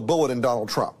out and put a bullet in Donald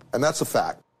Trump. And that's a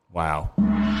fact. Wow.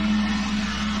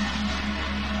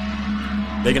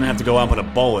 They're going to have to go out and put a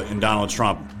bullet in Donald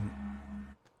Trump.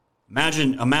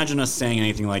 Imagine us saying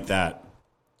anything like that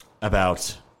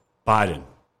about Biden.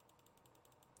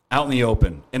 Out in the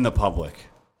open, in the public,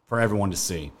 for everyone to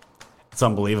see. It's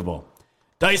unbelievable.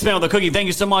 Dice Man with the cookie. Thank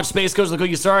you so much, Space Coast with the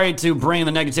cookie. Sorry to bring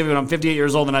the negativity, but I'm 58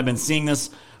 years old and I've been seeing this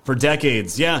for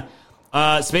decades. Yeah,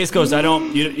 Space Coast.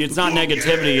 It's not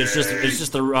negativity.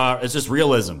 It's just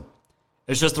realism.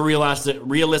 It's just the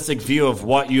realistic view of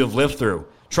what you have lived through.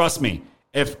 Trust me.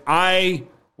 If I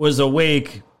was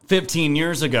awake 15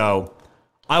 years ago,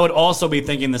 I would also be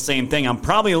thinking the same thing. I'm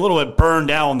probably a little bit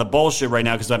burned out on the bullshit right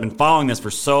now because I've been following this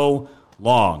for so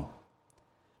long.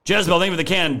 Jezebel, thank you for the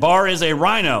can. Barr is a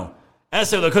rhino.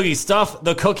 Esther, the cookie, stuff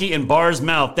the cookie in Barr's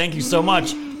mouth. Thank you so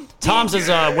much. Tom says,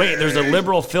 wait, there's a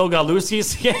liberal Phil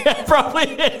Galuskis? Yeah, it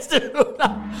probably is, dude.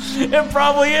 It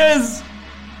probably is.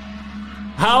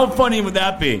 How funny would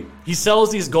that be? He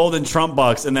sells these golden Trump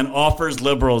bucks and then offers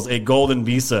liberals a golden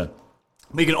visa.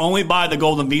 We can only buy the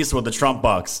golden visa with the Trump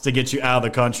bucks to get you out of the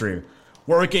country.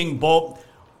 Working both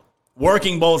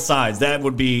sides. That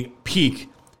would be peak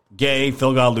gay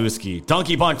Phil Galuski.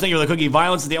 Donkey Punch, thank you for the cookie.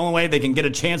 Violence is the only way they can get a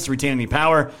chance to retain any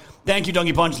power. Thank you,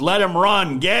 Donkey Punch. Let him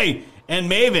run. Gay.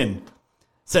 And Maven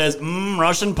says,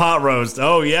 Russian pot roast.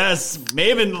 Oh, yes.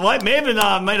 Maven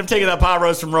might have taken that pot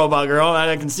roast from Robot Girl.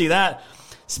 I can see that.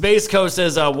 Space Coast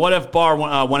says, what if Barr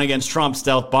went against Trump's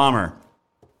stealth bomber?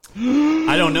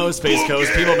 I don't know, Space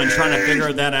Coast. People have been trying to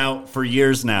figure that out for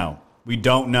years now. We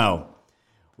don't know.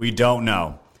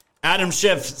 Adam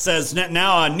Schiff says,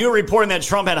 now a new reporting that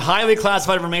Trump had highly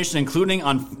classified information, including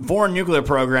on foreign nuclear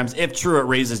programs. If true, it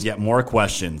raises yet more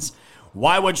questions.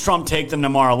 Why would Trump take them to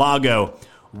Mar-a-Lago?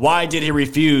 Why did he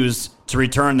refuse to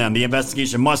return them? The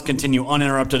investigation must continue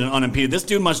uninterrupted and unimpeded. This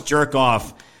dude must jerk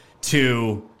off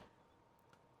to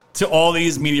all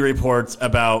these media reports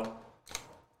about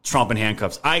Trump in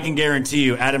handcuffs. I can guarantee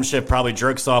you Adam Schiff probably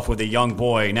jerks off with a young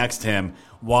boy next to him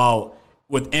while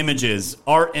with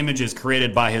art images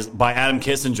created by Adam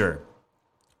Kissinger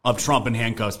of Trump in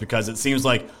handcuffs, because it seems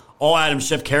like all Adam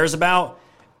Schiff cares about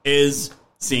is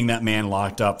seeing that man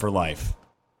locked up for life.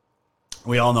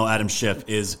 We all know Adam Schiff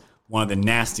is one of the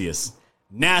nastiest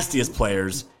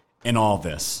players in all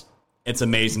this. It's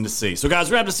amazing to see. So guys,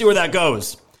 we're going to have to see where that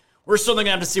goes. We're still going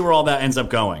to have to see where all that ends up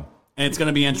going. And it's going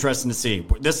to be interesting to see.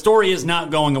 This story is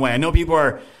not going away. I know people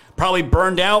are probably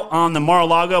burned out on the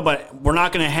Mar-a-Lago, but we're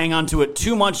not going to hang on to it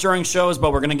too much during shows,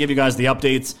 but we're going to give you guys the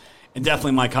updates and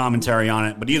definitely my commentary on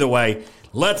it. But either way,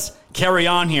 let's carry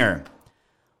on here.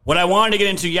 What I wanted to get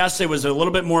into yesterday was a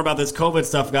little bit more about this COVID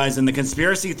stuff, guys, and the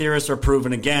conspiracy theorists are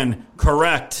proven, again,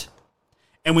 correct.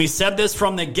 And we said this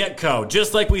from the get-go,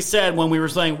 just like we said when we were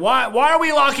saying, why are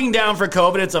we locking down for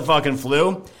COVID? It's a fucking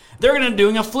flu. They're going to be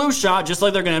doing a flu shot just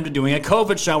like they're going to be doing a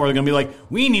COVID shot, where they're going to be like,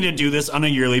 we need to do this on a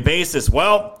yearly basis.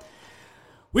 Well,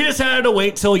 we just had to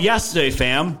wait till yesterday,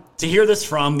 fam, to hear this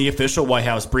from the official White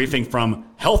House briefing from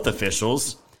health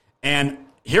officials. And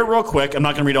here real quick, I'm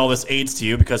not going to read all this aids to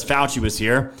you because Fauci was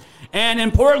here. And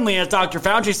importantly, as Dr.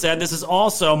 Fauci said, this is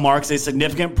also marks a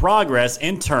significant progress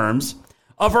in terms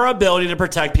of our ability to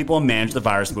protect people and manage the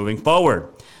virus moving forward.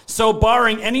 So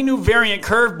barring any new variant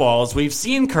curveballs, we've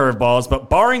seen curveballs, but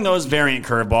barring those variant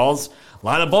curveballs, a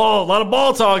lot of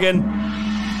ball talking.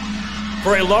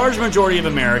 For a large majority of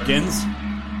Americans,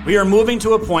 we are moving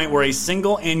to a point where a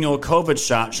single annual COVID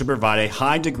shot should provide a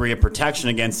high degree of protection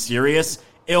against serious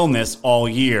illness all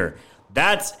year.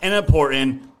 That's an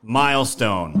important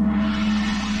milestone.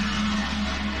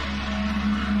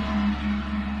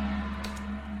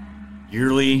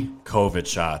 Yearly COVID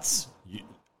shots.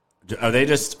 Are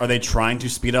they trying to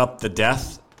speed up the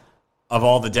death of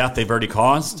all the death they've already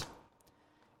caused?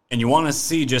 And you want to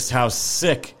see just how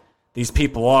sick these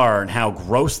people are and how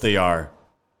gross they are.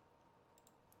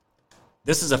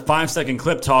 This is a 5-second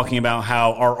clip talking about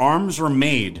how our arms were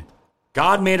made.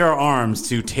 God made our arms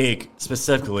to take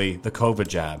specifically the COVID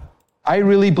jab. I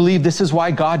really believe this is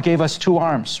why God gave us two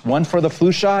arms, one for the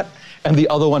flu shot and the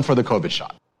other one for the COVID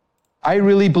shot. I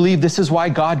really believe this is why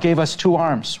God gave us two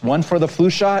arms, one for the flu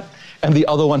shot and the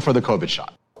other one for the COVID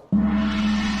shot. You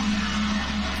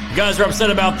guys are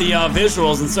upset about the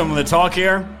visuals and some of the talk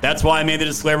here. That's why I made the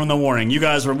disclaimer and the warning. You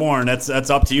guys were warned. That's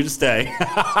up to you to stay.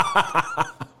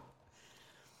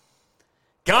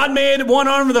 God made one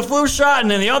arm for the flu shot and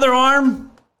then the other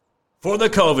arm for the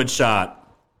COVID shot.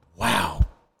 Wow.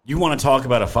 You want to talk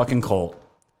about a fucking cult.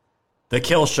 The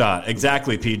kill shot.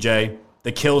 Exactly, PJ.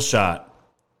 The kill shot.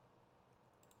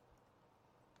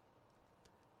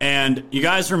 And you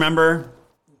guys remember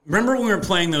when we were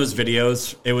playing those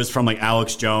videos? It was from like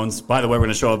Alex Jones. By the way, we're going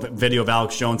to show a video of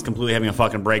Alex Jones completely having a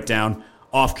fucking breakdown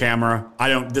off camera.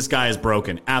 This guy is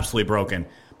broken. Absolutely broken.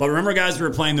 But remember, guys, we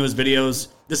were playing those videos.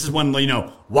 This is when,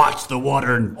 watch the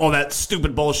water and all that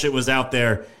stupid bullshit was out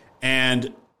there.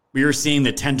 And we were seeing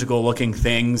the tentacle-looking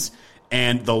things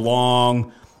and the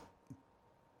long,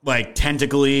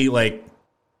 tentacly,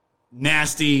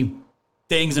 nasty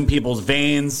things in people's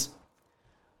veins.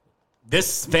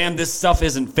 This stuff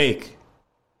isn't fake.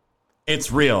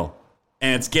 It's real.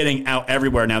 And it's getting out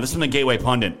everywhere now. This is from the Gateway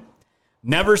Pundit.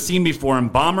 Never seen before,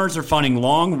 embalmers are finding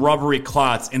long, rubbery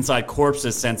clots inside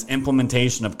corpses since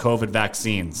implementation of COVID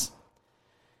vaccines.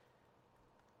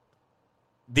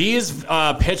 These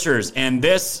pictures and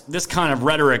this kind of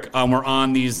rhetoric were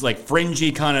on these like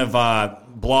fringy kind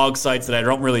of blog sites that I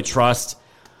don't really trust.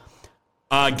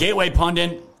 Gateway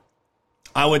Pundit,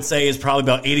 I would say, is probably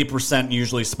about 80%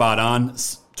 usually spot on.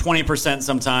 20%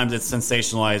 sometimes it's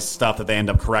sensationalized stuff that they end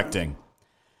up correcting.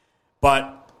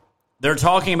 But they're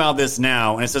talking about this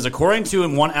now, and it says, according to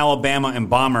one Alabama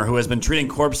embalmer who has been treating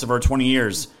corpses for 20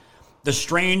 years, the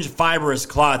strange fibrous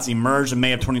clots emerged in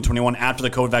May of 2021 after the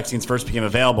COVID vaccines first became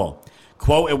available.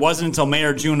 Quote, it wasn't until May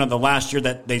or June of the last year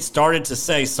that they started to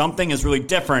say something is really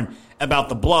different about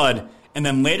the blood, and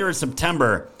then later in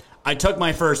September, I took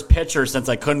my first picture since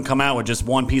I couldn't come out with just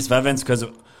one piece of evidence, because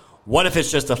what if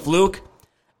it's just a fluke?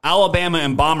 Alabama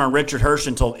embalmer Richard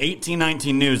Hershen told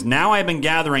 1819 News, now I've been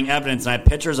gathering evidence and I have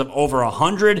pictures of over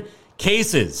 100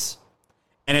 cases,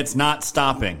 and it's not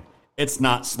stopping. It's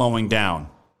not slowing down.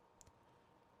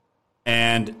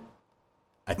 And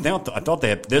I thought they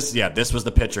had this. Yeah, this was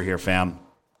the picture here, fam.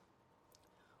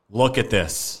 Look at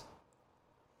this.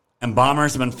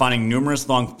 Embalmers have been finding numerous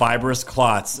long fibrous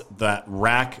clots that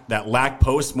lack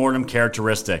post-mortem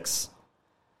characteristics.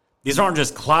 These aren't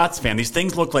just clots, fam. These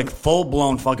things look like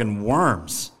full-blown fucking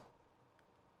worms.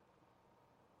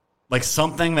 Like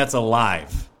something that's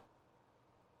alive.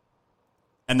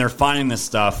 And they're finding this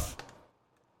stuff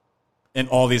in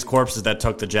all these corpses that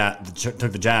took the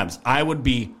jabs. I would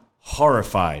be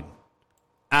horrified,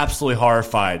 absolutely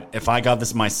horrified, if I got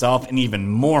this myself, and even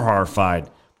more horrified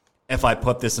if I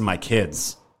put this in my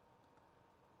kids.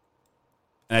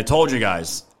 And I told you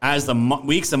guys, as the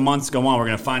weeks and months go on, we're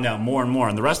going to find out more and more,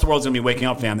 and the rest of the world's going to be waking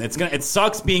up, fam. It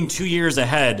sucks being 2 years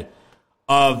ahead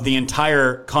of the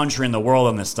entire country and the world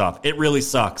on this stuff. It really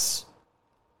sucks.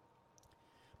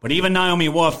 But even Naomi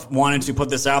Wolf wanted to put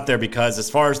this out there because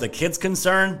as far as the kids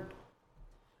concerned,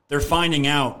 they're finding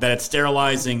out that it's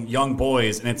sterilizing young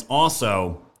boys, and it's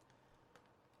also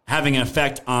having an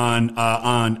effect on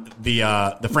the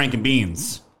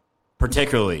Frankenbeans,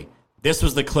 particularly. This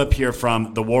was the clip here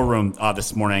from the War Room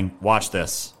this morning. Watch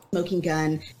this. Smoking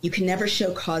gun, you can never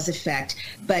show cause effect,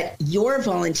 but your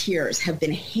volunteers have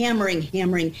been hammering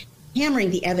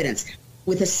the evidence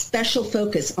with a special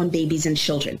focus on babies and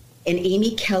children. And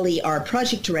Amy Kelly, our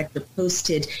project director,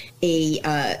 posted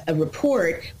a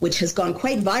report which has gone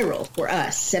quite viral for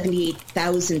us.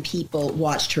 78,000 people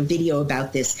watched her video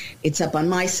about this. It's up on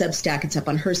my Substack, it's up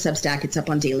on her Substack, it's up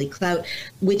on Daily Clout,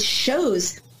 which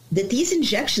shows that these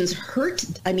injections hurt.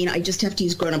 I mean, I just have to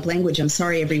use grown-up language. I'm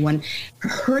sorry, everyone.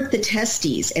 Hurt the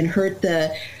testes and hurt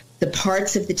the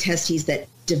parts of the testes that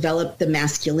develop the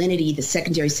masculinity, the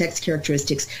secondary sex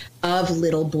characteristics of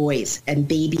little boys and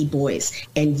baby boys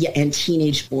and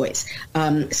teenage boys.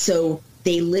 So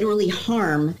they literally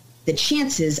harm the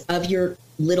chances of your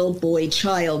little boy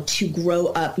child to grow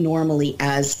up normally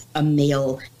as a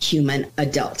male human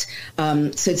adult.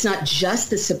 So it's not just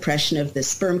the suppression of the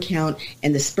sperm count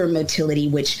and the sperm motility,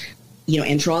 which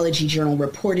Andrology Journal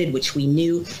reported, which we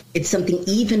knew. It's something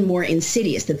even more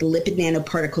insidious, that the lipid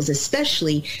nanoparticles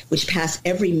especially, which pass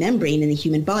every membrane in the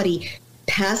human body,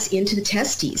 pass into the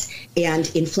testes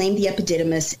and inflame the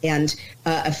epididymis and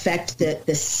affect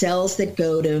the cells that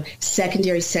go to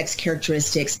secondary sex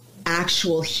characteristics,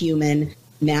 actual human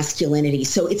masculinity.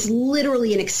 So it's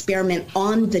literally an experiment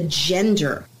on the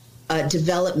gender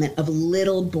development of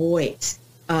little boys.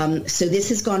 So this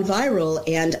has gone viral,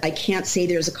 and I can't say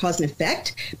there's a cause and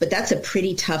effect, but that's a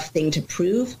pretty tough thing to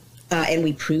prove, and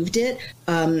we proved it.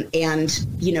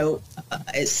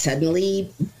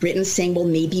 Suddenly Britain's saying, well,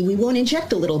 maybe we won't inject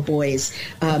the little boys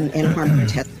and harm their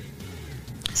testes.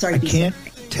 Sorry, I can't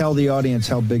tell the audience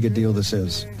how big a deal this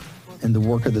is, and the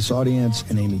work of this audience,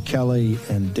 and Amy Kelly,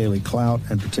 and Daily Clout,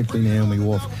 and particularly Naomi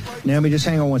Wolf. Naomi, just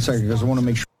hang on one second, because I want to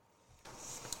make sure.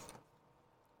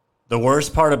 The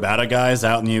worst part about it, guys,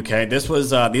 out in the UK,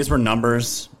 these were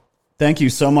numbers. Thank you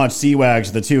so much,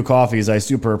 C-Wags, the 2 coffees. I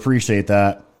super appreciate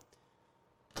that.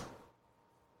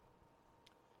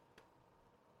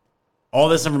 All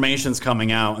this information's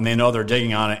coming out, and they know they're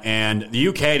digging on it, and the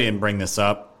UK didn't bring this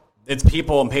up. It's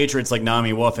people and patriots like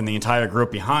Naomi Wolf and the entire group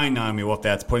behind Naomi Wolf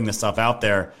that's putting this stuff out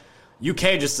there.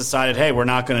 UK just decided, hey, we're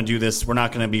not going to do this. We're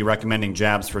not going to be recommending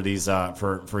jabs for these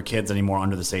for kids anymore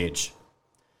under this age.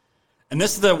 And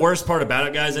this is the worst part about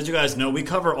it, guys. As you guys know, we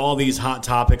cover all these hot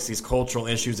topics, these cultural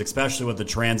issues, especially with the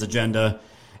trans agenda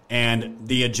and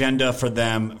the agenda for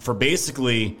them for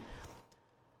basically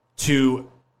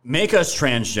to make us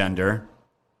transgender.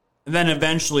 And then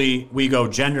eventually we go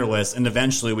genderless, and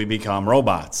eventually we become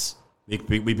robots. We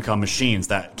become machines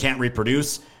that can't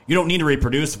reproduce. You don't need to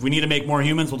reproduce. If we need to make more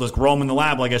humans, we'll just grow them in the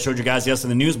lab like I showed you guys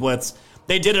yesterday in the News Blitz.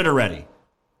 They did it already.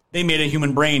 They made a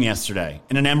human brain yesterday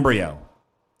in an embryo.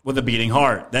 with a beating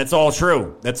heart. That's all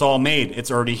true. That's all made.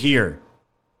 It's already here.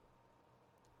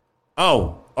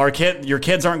 Oh, your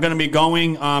kids aren't going to be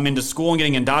going into school and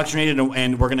getting indoctrinated,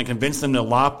 and we're going to convince them to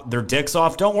lop their dicks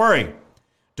off? Don't worry.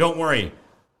 Don't worry.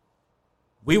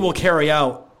 We will carry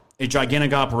out a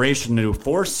gigantic operation to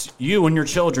force you and your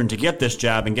children to get this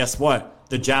jab, and guess what?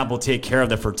 The jab will take care of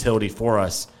the fertility for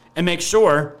us and make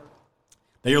sure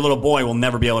that your little boy will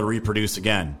never be able to reproduce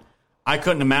again. I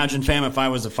couldn't imagine, fam, if I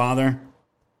was a father,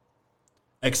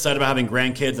 excited about having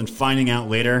grandkids and finding out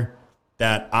later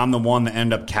that I'm the one that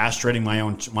ended up castrating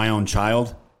my own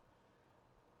child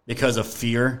because of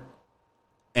fear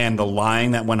and the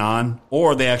lying that went on,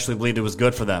 or they actually believed it was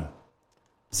good for them.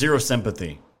 Zero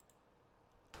sympathy.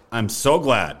 I'm so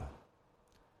glad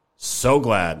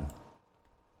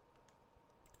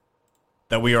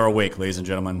that we are awake, ladies and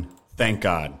gentlemen. Thank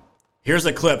God. Here's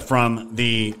a clip from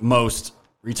the most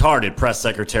retarded press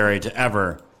secretary to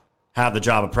ever have the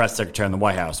job of press secretary in the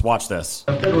White House. Watch this.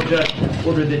 A federal judge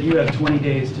ordered that you have 20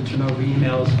 days to turn over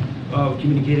emails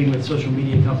communicating with social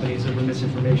media companies over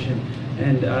misinformation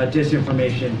and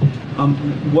disinformation.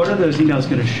 What are those emails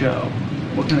going to show?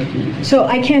 What kind of communication? So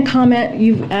I can't comment.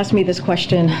 You asked me this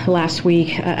question last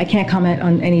week. I can't comment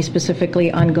on any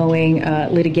specifically ongoing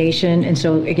litigation. And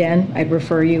so, again, we would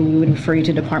refer you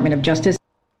to Department of Justice.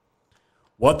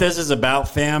 What this is about,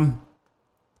 fam,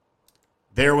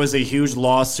 there was a huge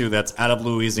lawsuit that's out of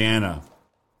Louisiana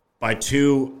by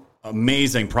two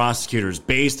amazing prosecutors,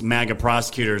 based MAGA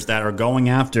prosecutors that are going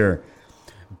after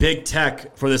big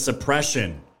tech for the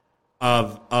suppression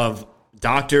of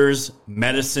doctors,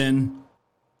 medicine,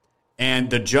 and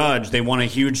the judge. They won a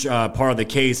huge part of the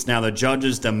case. Now the judge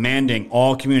is demanding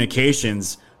all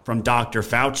communications from Dr.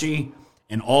 Fauci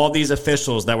and all these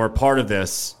officials that were part of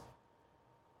this.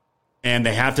 And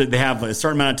they have a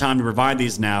certain amount of time to provide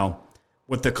these now.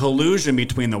 With the collusion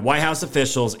between the White House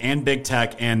officials and big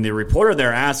tech, and the reporter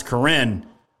there asked Corinne,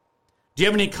 do you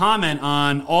have any comment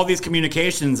on all these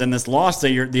communications and this loss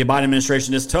that the Biden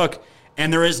administration just took?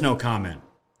 And there is no comment.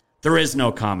 There is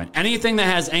no comment. Anything that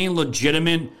has any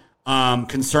legitimate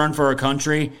concern for our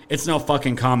country, it's no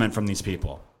fucking comment from these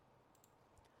people.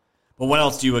 But what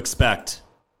else do you expect?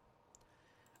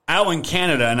 Out in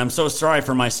Canada, and I'm so sorry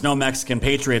for my snow Mexican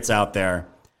patriots out there,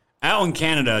 out in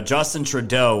Canada, Justin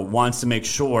Trudeau wants to make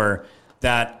sure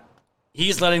that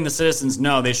he's letting the citizens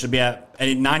know they should be at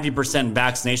a 90%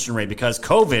 vaccination rate because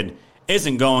COVID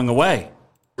isn't going away.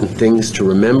 Things to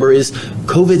remember is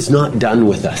COVID's not done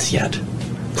with us yet.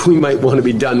 We might want to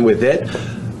be done with it,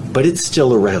 but it's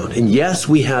still around. And yes,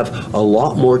 we have a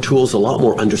lot more tools, a lot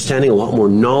more understanding, a lot more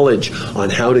knowledge on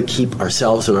how to keep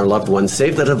ourselves and our loved ones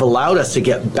safe that have allowed us to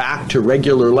get back to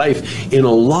regular life in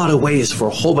a lot of ways for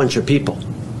a whole bunch of people.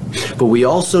 But we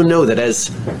also know that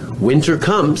as winter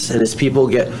comes and as people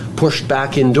get pushed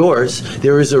back indoors,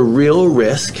 there is a real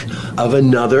risk of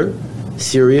another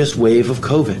serious wave of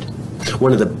COVID.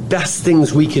 One of the best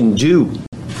things we can do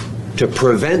to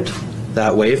prevent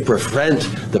that wave, prevent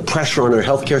the pressure on our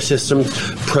healthcare systems,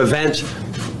 prevent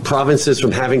provinces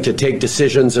from having to take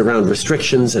decisions around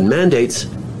restrictions and mandates,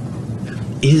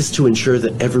 is to ensure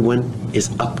that everyone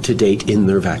is up to date in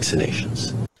their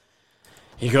vaccinations.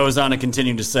 He goes on to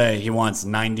continue to say he wants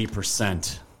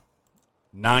 90%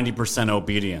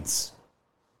 obedience.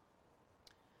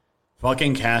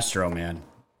 Fucking Castro, man.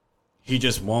 He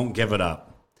just won't give it up.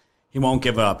 He won't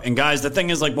give up. And guys, the thing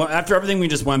is, like, after everything we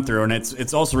just went through, and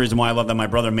it's also the reason why I love that my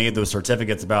brother made those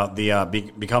certificates about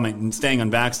the becoming staying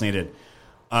unvaccinated.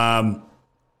 Out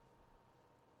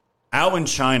in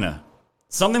China,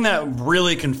 something that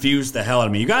really confused the hell out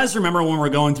of me. You guys remember when we were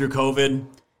going through COVID,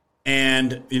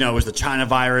 and it was the China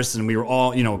virus, and we were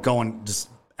all going just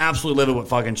absolutely livid with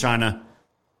fucking China,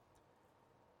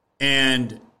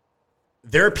 and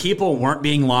their people weren't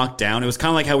being locked down. It was kind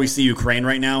of like how we see Ukraine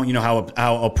right now. You know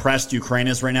how oppressed Ukraine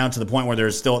is right now, to the point where there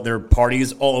are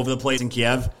parties all over the place in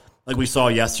Kiev, like we saw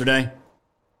yesterday.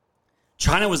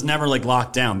 China was never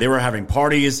locked down. They were having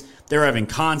parties. They were having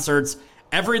concerts.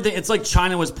 Everything. It's like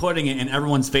China was putting it in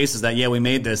everyone's faces that, yeah, we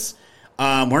made this.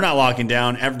 We're not locking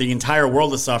down. The entire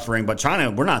world is suffering, but China,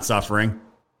 we're not suffering.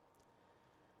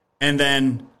 And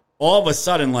then all of a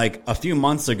sudden, a few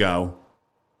months ago,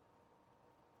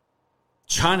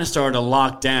 China started to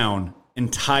lock down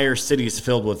entire cities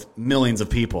filled with millions of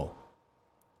people.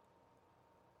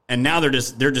 And now they're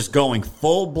just going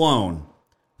full blown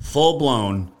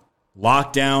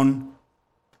lockdown,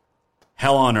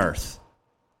 hell on earth.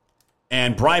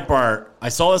 And Breitbart, I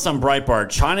saw this on Breitbart.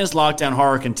 China's lockdown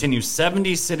horror continues.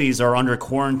 70 cities are under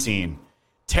quarantine.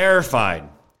 Terrified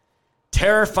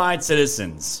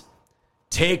citizens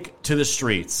take to the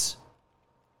streets.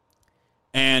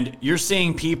 And you're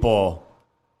seeing people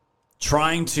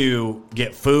trying to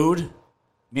get food. I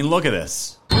mean, look at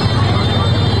this.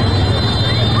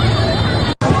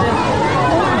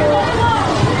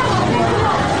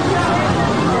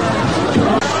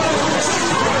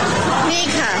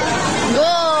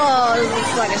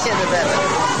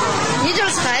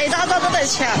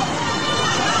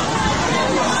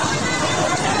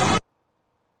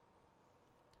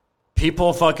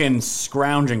 People fucking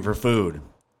scrounging for food,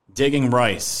 digging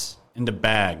rice into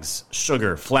bags,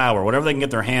 sugar, flour, whatever they can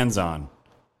get their hands on.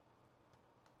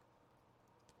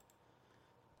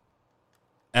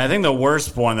 And I think the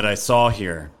worst one that I saw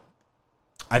here,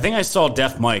 I think I saw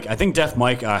Def Mike. I think Def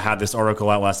Mike had this article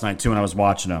out last night too when I was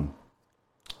watching him.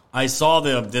 I saw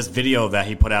this video that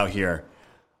he put out here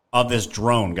of this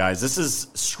drone, guys. This is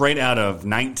straight out of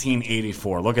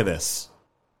 1984. Look at this.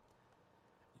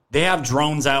 They have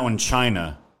drones out in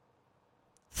China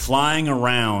flying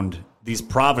around these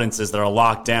provinces that are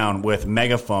locked down with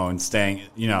megaphones saying,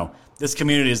 you know, this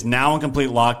community is now in complete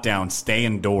lockdown. Stay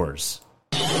indoors.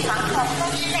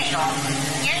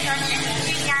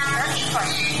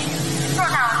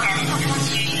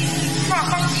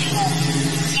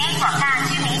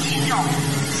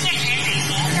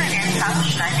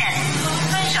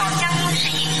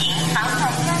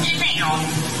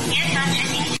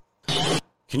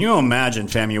 Can you imagine,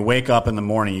 fam? You wake up in the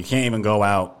morning, you can't even go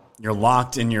out. You're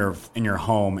locked in your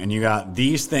home, and you got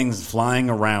these things flying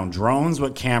around, drones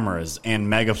with cameras and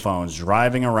megaphones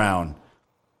driving around,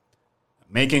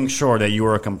 making sure that you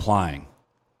are complying.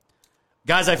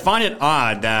 Guys, I find it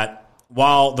odd that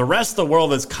while the rest of the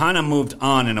world has kind of moved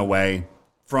on in a way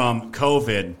from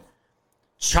COVID,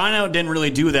 China didn't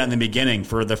really do that in the beginning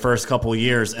for the first couple of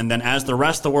years, and then as the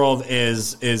rest of the world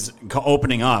is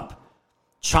opening up,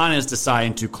 China is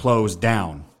deciding to close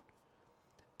down.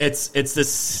 It's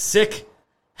this sick,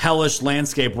 hellish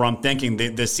landscape where I'm thinking the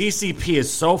CCP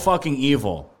is so fucking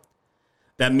evil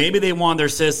that maybe they want their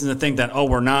citizens to think that, oh,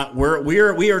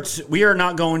 we are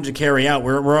not going to carry out.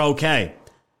 We're okay.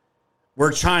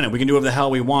 We're China. We can do whatever the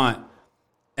hell we want.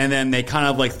 And then they kind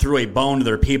of like threw a bone to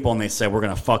their people and they said, we're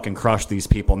going to fucking crush these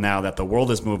people now that the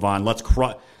world has moved on. Let's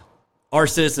crush. Our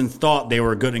citizens thought they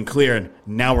were good and clear, and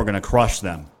now we're going to crush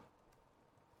them.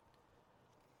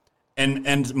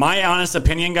 And my honest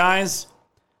opinion, guys,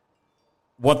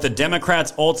 what the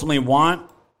Democrats ultimately want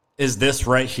is this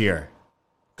right here.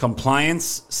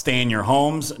 Compliance, stay in your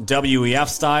homes, WEF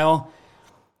style,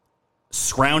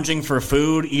 scrounging for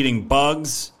food, eating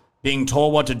bugs, being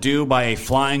told what to do by a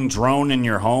flying drone in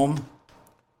your home.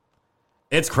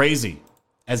 It's crazy.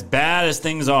 As bad as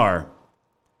things are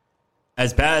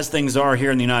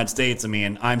here in the United States, I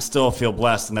mean, I still feel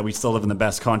blessed and that we still live in the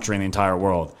best country in the entire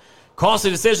world.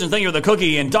 Costly Decisions, thank you for the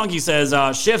cookie. And Donkey says,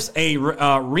 shifts a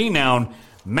renowned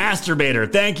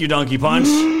masturbator. Thank you, Donkey Punch.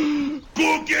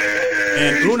 Cookie!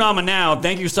 And Unamanao,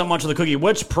 thank you so much for the cookie.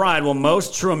 Which pride will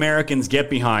most true Americans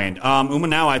get behind?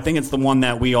 Umanao, I think it's the one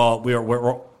that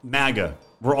we're MAGA.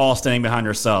 We're all standing behind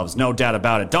ourselves. No doubt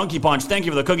about it. Donkey Punch, thank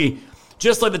you for the cookie.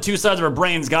 Just like the two sides of our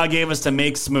brains God gave us to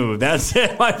make smooth. That's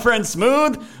it, my friend.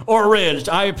 Smooth or ridged?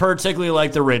 I particularly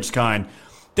like the ridged kind.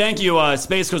 Thank you,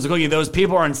 Space Coast Cookie. Those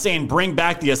people are insane. Bring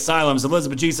back the asylums.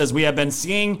 Elizabeth G says, we have been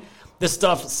seeing this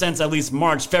stuff since at least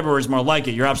March. February is more like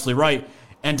it. You're absolutely right.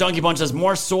 And Donkey Punch says,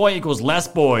 more soy equals less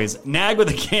boys. Nag with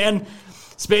a can.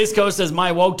 Space Coast says,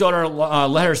 my woke daughter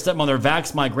let her stepmother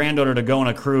vax my granddaughter to go on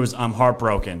a cruise. I'm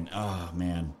heartbroken. Oh,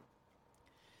 man.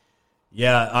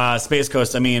 Yeah, Space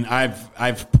Coast, I mean,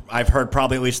 I've heard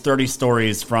probably at least 30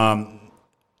 stories from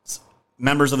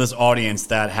members of this audience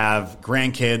that have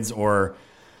grandkids or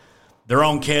their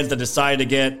own kids that decide to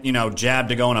get, jabbed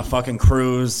to go on a fucking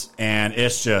cruise, and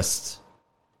it's just,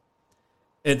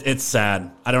 it's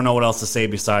sad. I don't know what else to say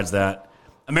besides that.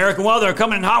 American Weather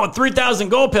coming in hot with 3,000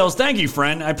 gold pills. Thank you,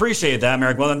 friend. I appreciate that,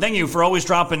 American Weather. And thank you for always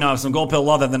dropping some gold pill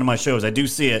love at the end of my shows. I do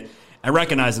see it. I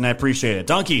recognize it, and I appreciate it.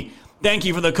 Donkey, thank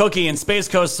you for the cookie. And Space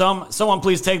Coast, someone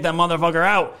please take that motherfucker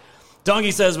out.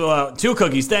 Donkey says, 2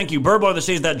 cookies. Thank you. Birdboy the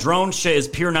Shades, that drone shit is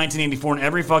pure 1984 in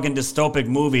every fucking dystopic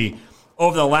movie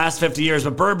over the last 50 years.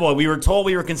 But Birdboy, we were told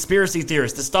we were conspiracy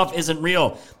theorists. This stuff isn't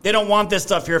real. They don't want this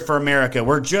stuff here for America.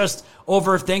 We're just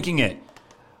overthinking it.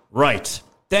 Right.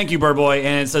 Thank you, Birdboy.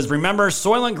 And it says, remember,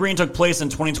 Soylent Green took place in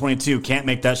 2022. Can't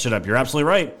make that shit up. You're absolutely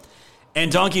right.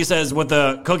 And Donkey says, with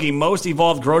the cookie, most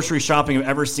evolved grocery shopping I've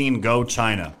ever seen, go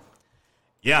China.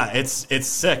 Yeah, it's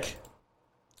sick.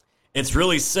 It's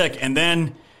really sick. And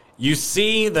then you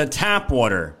see the tap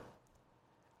water.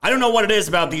 I don't know what it is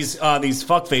about these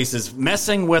fuckfaces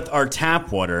messing with our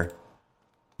tap water.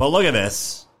 But look at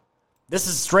this. This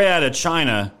is straight out of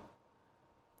China.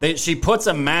 She puts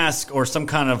a mask or some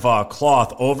kind of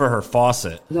cloth over her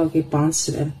faucet.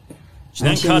 She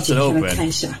then cuts it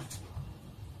open.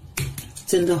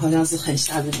 真的好像是很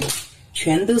吓人的，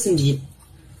全都是泥。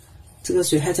这个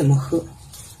水还怎么喝？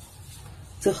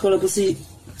这喝了不是，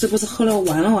这不是喝了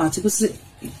完了啊？这不是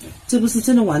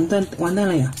真的完蛋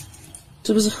了呀？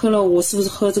这不是喝了，我是不是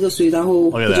喝这个水，然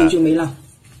后不久就没了？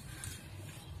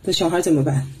这小孩怎么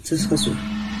办？这是喝水，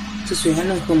这水还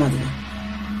能喝吗？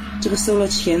这个收了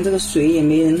钱，这个水也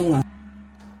没人弄啊。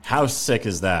How sick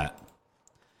is that?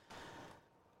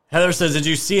 Heather says, did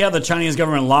you see how the Chinese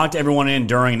government locked everyone in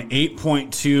during an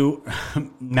 8.2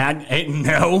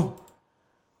 No,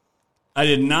 I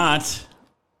did not.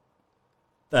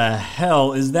 The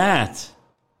hell is that?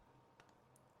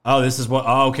 Oh, this is what...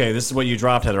 Oh, okay, this is what you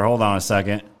dropped, Heather. Hold on a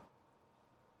second.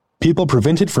 People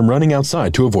prevented from running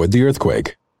outside to avoid the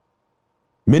earthquake.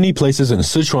 Many places in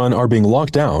Sichuan are being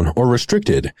locked down or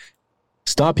restricted.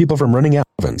 Stop people from running out.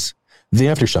 The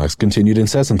aftershocks continued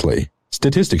incessantly.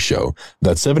 Statistics show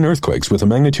that 7 earthquakes with a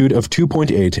magnitude of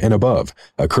 2.8 and above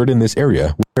occurred in this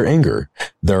area with their anger.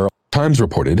 There are times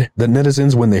reported that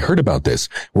netizens, when they heard about this,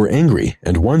 were angry,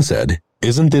 and one said,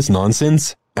 "Isn't this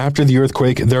nonsense? After the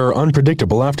earthquake, there are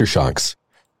unpredictable aftershocks.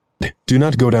 Do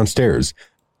not go downstairs."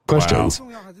 Questions.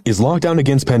 Wow. Is lockdown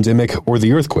against pandemic or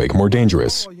the earthquake more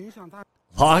dangerous?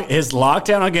 Is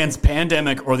lockdown against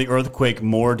pandemic or the earthquake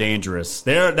more dangerous?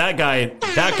 That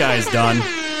guy's done.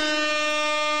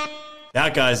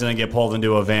 That guy's going to get pulled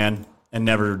into a van and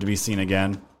never to be seen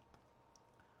again.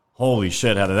 Holy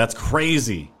shit, Heather. That's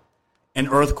crazy. An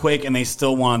earthquake and they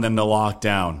still want them to lock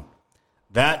down.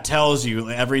 That tells you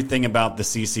everything about the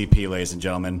CCP, ladies and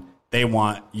gentlemen. They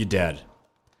want you dead.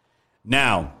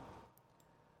 Now,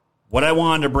 what I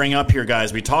wanted to bring up here,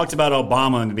 guys, we talked about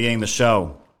Obama in the beginning of the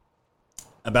show,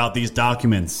 about these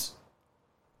documents.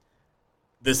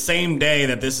 The same day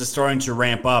that this is starting to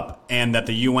ramp up and that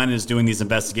the UN is doing these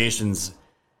investigations,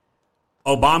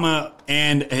 Obama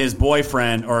and his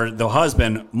boyfriend, or the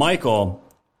husband, Michael,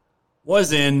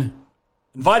 was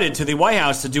invited to the White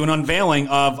House to do an unveiling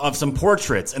of some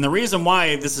portraits. And the reason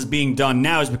why this is being done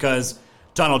now is because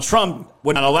Donald Trump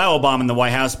would not allow Obama in the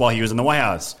White House while he was in the White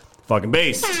House. Fucking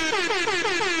based.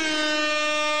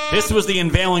 This was the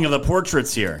unveiling of the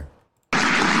portraits here.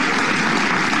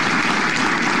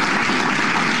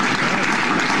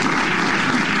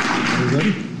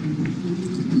 Ready?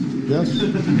 Yes?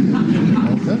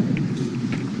 Okay.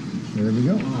 There we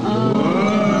go.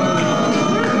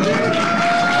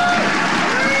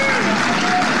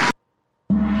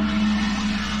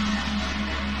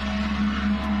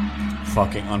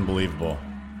 Fucking unbelievable.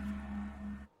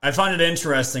 I find it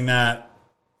interesting that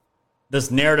this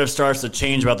narrative starts to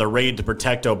change about the raid to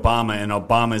protect Obama, and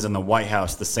Obama is in the White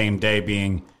House the same day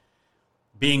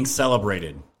being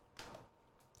celebrated.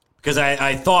 Because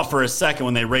I thought for a second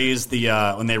when they raised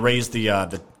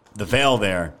the veil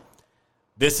there,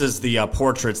 this is the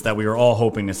portraits that we were all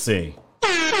hoping to see.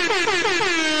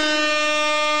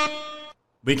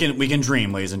 We can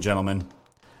dream, ladies and gentlemen,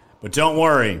 but don't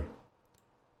worry.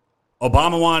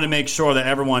 Obama wanted to make sure that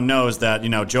everyone knows that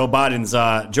Joe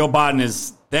Biden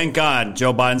is, thank God,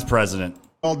 Joe Biden's president.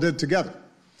 All did together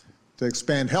to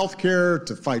expand health care,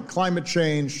 to fight climate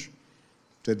change,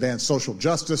 to advance social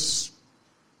justice,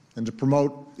 and to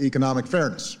promote economic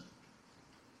fairness.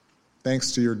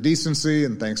 Thanks to your decency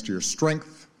and thanks to your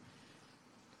strength.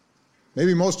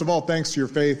 Maybe most of all, thanks to your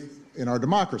faith in our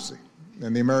democracy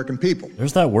and the American people.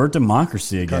 There's that word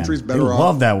democracy again. The country's better off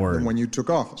love that word. Than when you took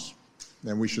office.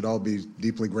 And we should all be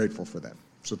deeply grateful for that.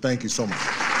 So thank you so much.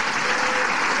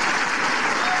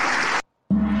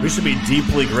 We should be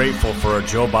deeply grateful for a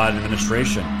Joe Biden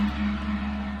administration.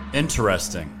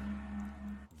 Interesting.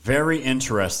 Very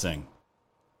interesting.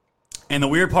 And the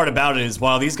weird part about it is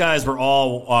while these guys were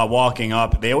all walking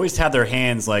up, they always had their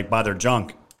hands like by their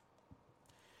junk.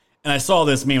 And I saw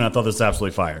this meme and I thought this was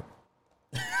absolutely fire.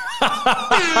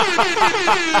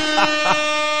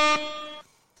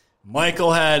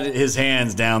 Michael had his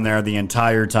hands down there the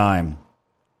entire time.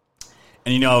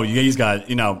 And he's got,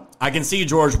 I can see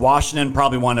George Washington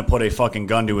probably wanted to put a fucking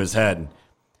gun to his head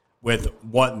with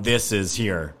what this is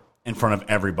here in front of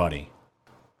everybody.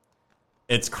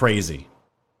 It's crazy.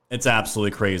 It's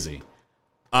absolutely crazy.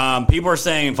 People are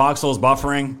saying Foxhole's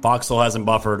buffering. Foxhole hasn't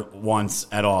buffered once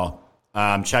at all.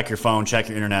 Check your phone, check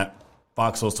your internet.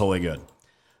 Foxhole's totally good.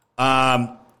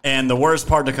 And the worst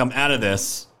part to come out of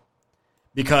this,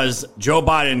 because Joe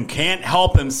Biden can't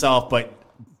help himself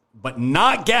but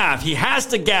not gaffe. He has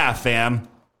to gaffe, fam.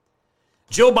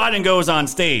 Joe Biden goes on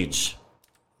stage.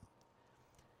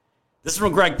 This is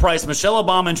from Greg Price. Michelle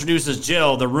Obama introduces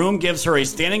Jill. The room gives her a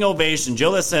standing ovation.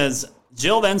 Jill says,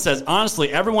 Jill then says,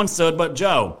 honestly, everyone stood but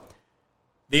Joe.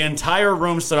 The entire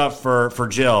room stood up for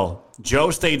Jill.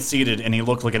 Joe stayed seated, and he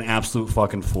looked like an absolute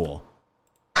fucking fool.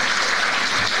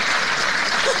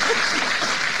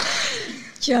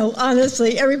 Joe,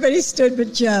 honestly, everybody stood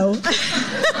but Joe.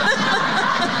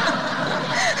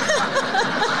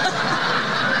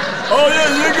 Oh,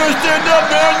 yeah, you're going to stand up,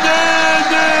 man.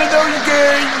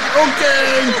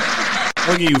 Okay.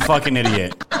 Look at you, fucking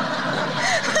idiot.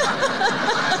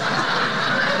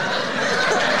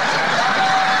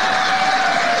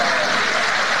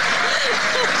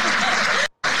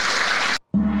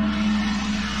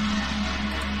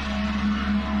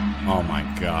 Oh, my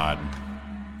God.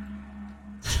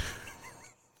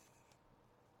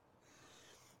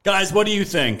 Guys, what do you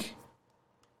think?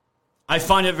 I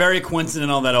find it very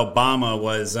coincidental that Obama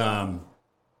was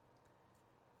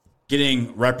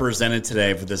getting represented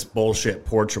today for this bullshit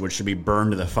portrait, which should be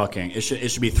burned to the fucking... It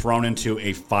should be thrown into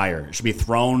a fire. It should be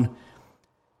thrown...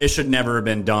 It should never have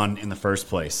been done in the first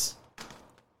place.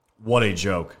 What a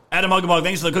joke. Adam Uggabog,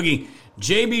 thanks for the cookie.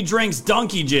 JB Drinks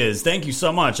Donkey Jizz. Thank you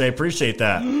so much. I appreciate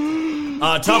that.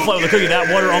 Tough Love with the cookie.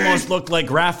 That water almost looked like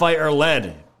graphite or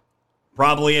lead.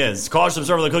 Probably is. Cautious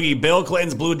Observer the cookie. Bill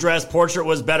Clinton's blue dress portrait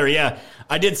was better. Yeah,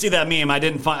 I did see that meme. I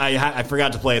didn't find. I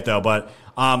forgot to play it though. But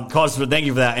Cautious, thank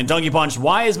you for that. And Donkey Punch.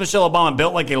 Why is Michelle Obama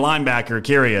built like a linebacker?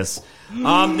 Curious.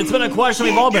 It's been a question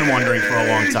we've all been wondering for a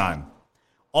long time.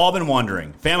 All been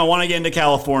wondering. Fam, I want to get into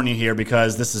California here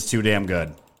because this is too damn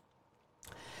good.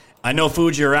 I know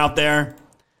Fuji are out there.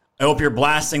 I hope you're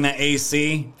blasting that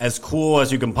AC as cool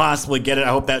as you can possibly get it. I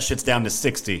hope that shit's down to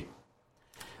 60.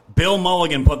 Bill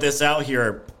Mulligan put this out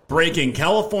here. Breaking,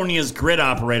 California's grid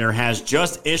operator has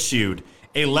just issued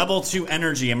a level 2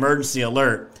 energy emergency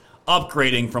alert,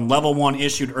 upgrading from level 1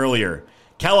 issued earlier.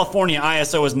 California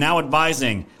ISO is now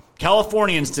advising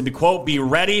Californians to be, quote, be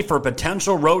ready for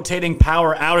potential rotating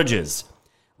power outages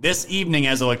this evening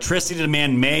as electricity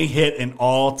demand may hit an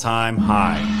all-time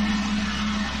high.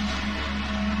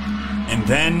 And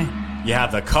then you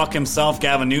have the cuck himself,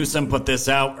 Gavin Newsom, put this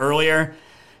out earlier.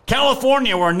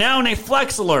 California, we're now in a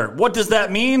flex alert. What does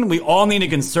that mean? We all need to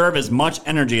conserve as much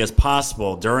energy as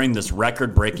possible during this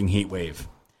record-breaking heat wave.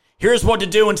 Here's what to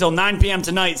do until 9 p.m.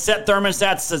 tonight. Set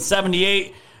thermostats at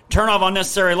 78, turn off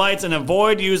unnecessary lights, and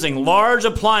avoid using large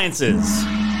appliances.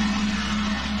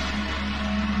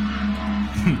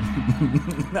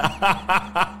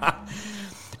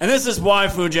 And this is why,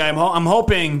 Fuji, I'm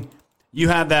hoping you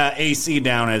have that AC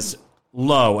down as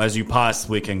low as you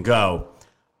possibly can go.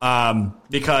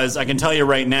 Because I can tell you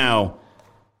right now,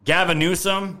 Gavin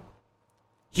Newsom,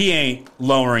 he ain't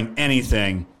lowering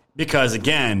anything because,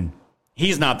 again,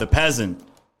 he's not the peasant.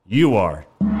 You are.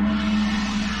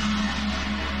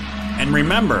 And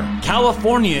remember,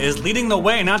 California is leading the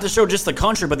way, not to show just the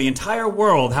country, but the entire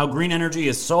world, how green energy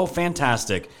is so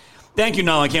fantastic. Thank you,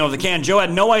 Nolan Came with the Can. Joe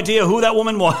had no idea who that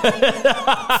woman was.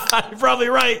 You're probably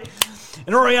right.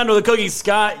 And Oriando the Cookie,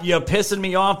 Scott, you're pissing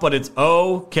me off, but it's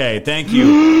okay. Thank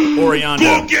you, Oriando.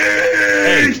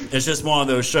 Hey, it's just one of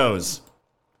those shows.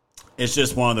 It's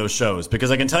just one of those shows. Because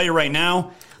I can tell you right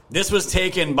now, this was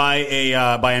taken by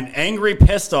an angry,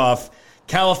 pissed off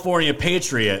California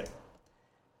patriot.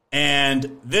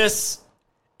 And this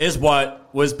is what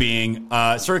was being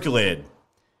circulated.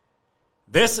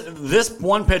 This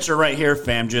one picture right here,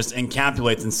 fam, just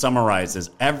encapsulates and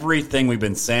summarizes everything we've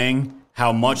been saying.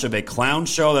 How much of a clown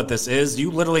show that this is.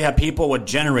 You literally have people with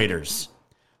generators,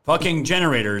 fucking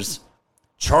generators,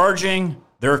 charging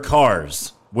their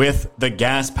cars with the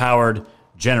gas-powered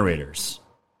generators.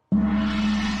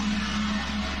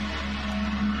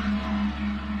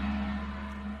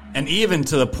 And even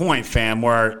to the point, fam,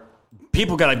 where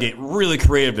people got to get really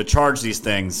creative to charge these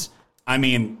things. I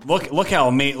mean, look how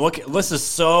amazing. Look, this is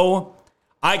so.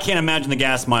 I can't imagine the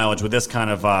gas mileage with this kind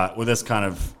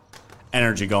of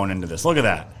energy going into this. Look at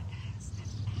that.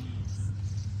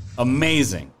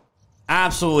 Amazing.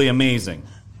 Absolutely amazing.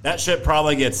 That shit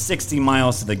probably gets 60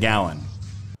 miles to the gallon.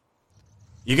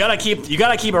 You gotta keep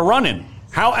it running.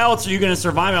 How else are you gonna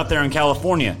survive out there in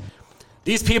California?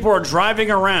 These people are driving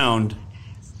around.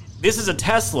 This is a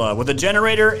Tesla with a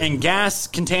generator and gas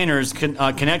containers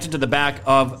connected to the back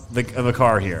of the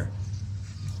car here.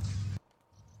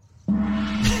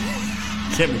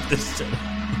 Give me this shit.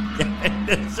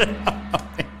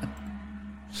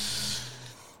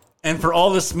 And for all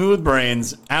the smooth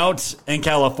brains out in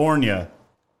California,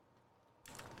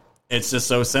 it's just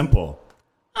so simple.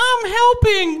 I'm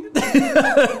helping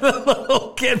the little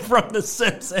kid from The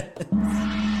Simpsons.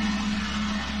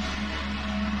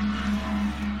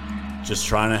 Just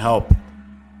trying to help.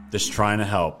 Just trying to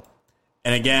help.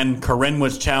 And again, Corinne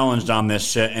was challenged on this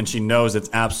shit, and she knows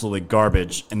it's absolutely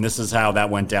garbage. And this is how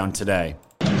that went down today.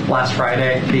 Last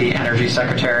Friday, the Energy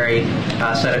Secretary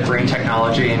said of green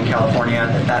technology in California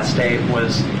that state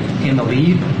was in the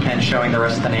lead and showing the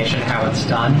rest of the nation how it's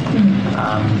done.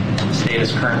 The state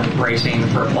is currently bracing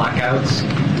for blackouts.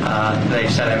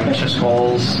 They've set ambitious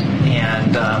goals,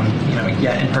 and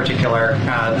yet in particular,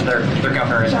 their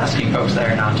governor is asking folks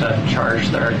there not to charge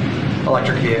their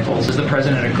electric vehicles. Does the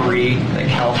president agree that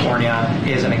California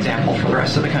is an example for the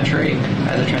rest of the country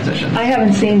as a transition? I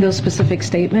haven't seen those specific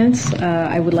statements.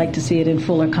 I would like to see it in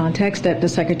fuller context that the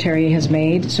secretary has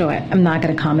made. So I'm not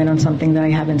going to comment on something that I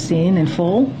haven't seen in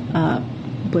full.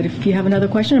 But if you have another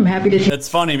question, I'm happy to take. It's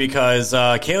funny because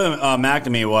Kayla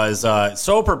McNamee was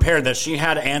so prepared that she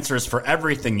had answers for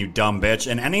everything, you dumb bitch.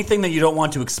 And anything that you don't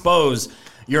want to expose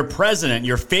your president,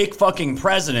 your fake fucking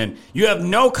president, you have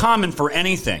no comment for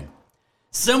anything.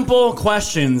 Simple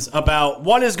questions about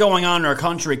what is going on in our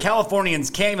country. Californians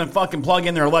can't even fucking plug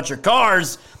in their electric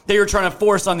cars that you're trying to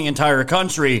force on the entire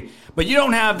country. But you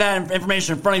don't have that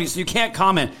information in front of you, so you can't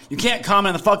comment. You can't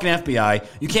comment on the fucking FBI.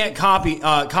 You can't comment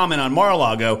on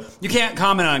Maralago. You can't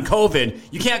comment on COVID.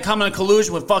 You can't comment on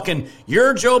collusion with fucking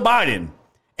your Joe Biden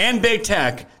and big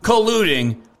tech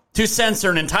colluding to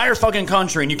censor an entire fucking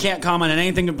country, and you can't comment on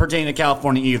anything pertaining to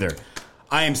California either.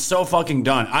 I am so fucking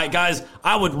done. Guys,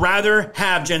 I would rather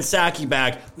have Jen Psaki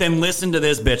back than listen to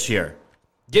this bitch here.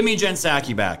 Give me Jen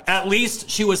Psaki back. At least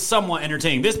she was somewhat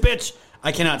entertaining. This bitch,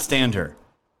 I cannot stand her.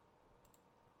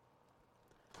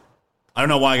 I don't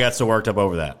know why I got so worked up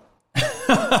over that.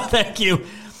 Thank you.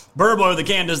 Burbler the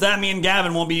can. Does that mean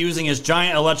Gavin won't be using his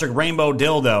giant electric rainbow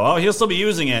dildo? Oh, he'll still be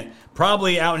using it.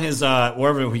 Probably out in his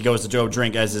wherever he goes to Joe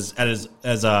drink as his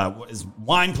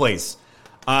wine place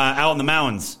out in the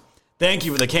mountains. Thank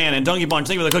you for the can. And Donkey Bunch,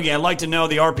 thank you for the cookie. I'd like to know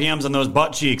the RPMs on those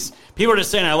butt cheeks. People are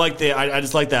just saying I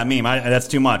just like that meme. That's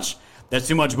too much. That's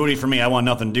too much booty for me. I want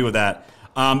nothing to do with that.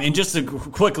 And just to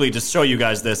quickly just show you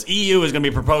guys this, EU is going to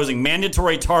be proposing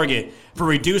mandatory target for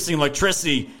reducing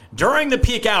electricity during the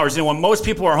peak hours. You know, when most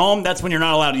people are home, that's when you're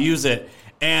not allowed to use it.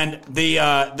 And the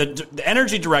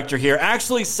energy director here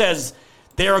actually says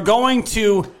they are going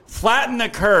to flatten the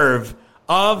curve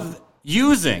of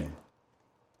using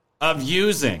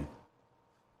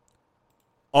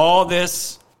all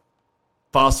this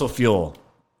fossil fuel.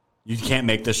 You can't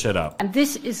make this shit up. And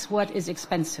this is what is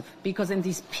expensive, because in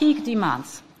these peak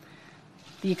demands,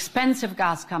 the expensive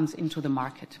gas comes into the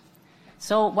market.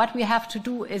 So what we have to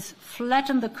do is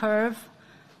flatten the curve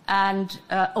and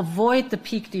avoid the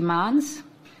peak demands.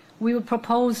 We will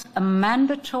propose a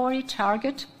mandatory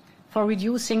target for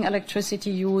reducing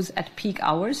electricity use at peak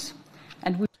hours.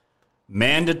 And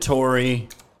mandatory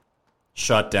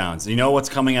shutdowns. You know what's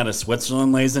coming out of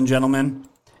Switzerland, ladies and gentlemen?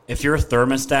 If your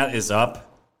thermostat is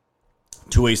up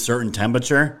to a certain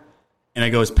temperature and it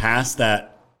goes past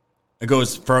that, it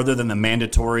goes further than the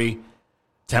mandatory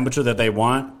temperature that they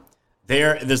want,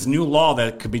 there's new law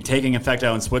that could be taking effect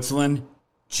out in Switzerland.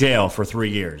 Jail for 3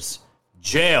 years.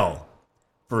 Jail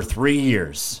for 3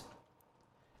 years.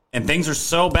 And things are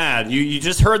so bad. You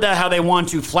just heard that, how they want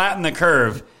to flatten the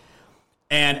curve.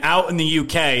 And out in the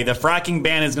UK, the fracking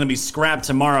ban is going to be scrapped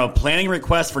tomorrow. Planning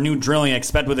requests for new drilling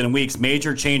expect within weeks.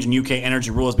 Major change in UK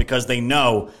energy rules because they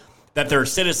know that their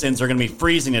citizens are going to be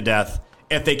freezing to death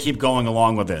if they keep going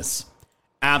along with this.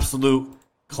 Absolute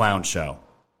clown show.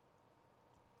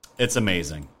 It's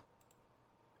amazing.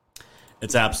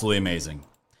 It's absolutely amazing.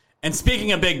 And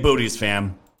speaking of big booties,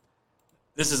 fam,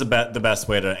 this is the best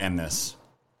way to end this.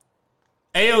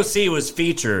 AOC was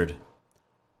featured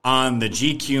on the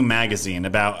GQ magazine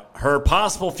about her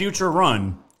possible future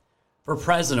run for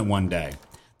president one day.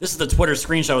 This is the Twitter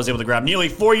screenshot I was able to grab. Nearly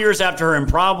 4 years after her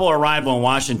improbable arrival in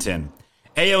Washington,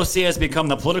 AOC has become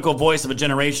the political voice of a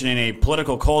generation and a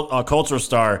political cultural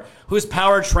star whose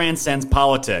power transcends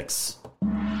politics.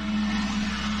 And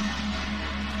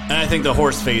I think the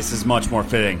horse face is much more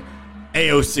fitting.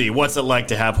 AOC, what's it like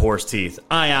to have horse teeth?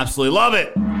 I absolutely love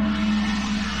it.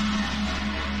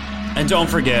 And don't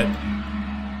forget,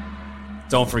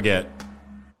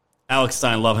 Alex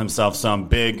Stein love himself some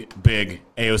big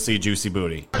AOC juicy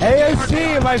booty.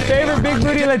 AOC, my favorite big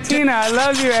booty Latina. I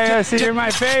love you, AOC. You're my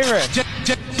favorite.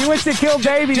 She wants to kill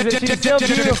babies, and she's still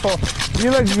beautiful.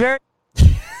 You look very...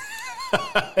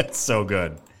 It's so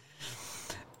good.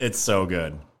 It's so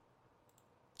good.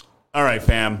 All right,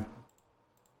 fam.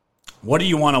 What do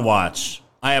you want to watch?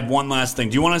 I have one last thing.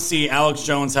 Do you want to see Alex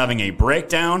Jones having a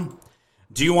breakdown?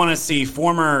 Do you want to see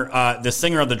the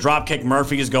singer of the Dropkick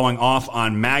Murphys going off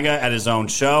on MAGA at his own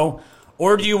show?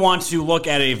 Or do you want to look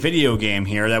at a video game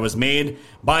here that was made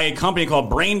by a company called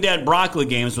Brain Dead Broccoli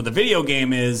Games, where the video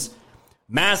game is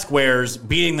mask wearers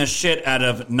beating the shit out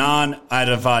of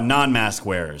non-mask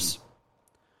wearers.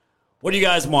 What do you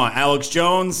guys want? Alex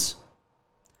Jones,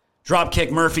 Dropkick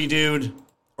Murphy dude,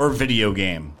 or video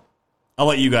game? I'll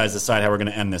let you guys decide how we're going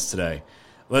to end this today.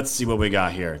 Let's see what we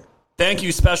got here. Thank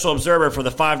you, Special Observer, for the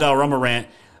 $5 Rumble rant.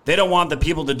 They don't want the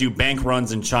people to do bank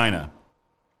runs in China.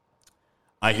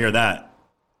 I hear that.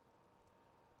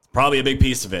 Probably a big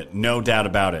piece of it. No doubt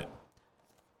about it.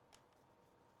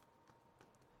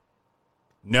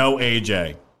 No,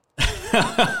 AJ.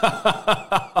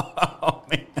 Oh,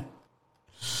 man.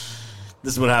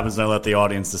 This is what happens when I let the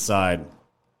audience decide.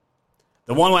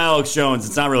 The one with Alex Jones,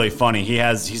 it's not really funny.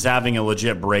 He's having a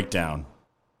legit breakdown.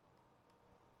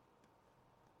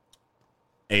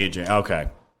 AJ, okay.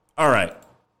 All right.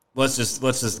 Let's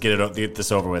just get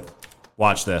this over with.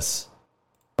 Watch this.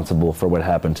 Responsible for what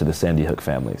happened to the Sandy Hook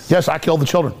families. Yes, I killed the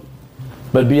children.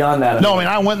 But beyond that,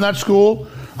 I went in that school.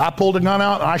 I pulled a gun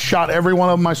out and I shot every one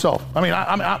of them myself. I mean,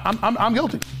 I'm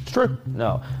guilty. It's true.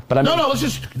 No, but I mean, no. Let's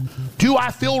just. Do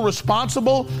I feel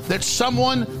responsible that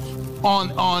someone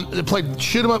that played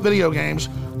shoot 'em up video games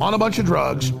on a bunch of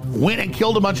drugs went and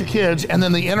killed a bunch of kids, and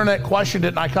then the internet questioned it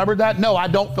and I covered that? No, I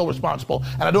don't feel responsible,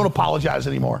 and I don't apologize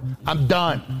anymore. I'm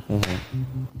done.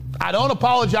 Mm-hmm. I don't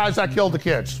apologize. I killed the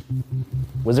kids.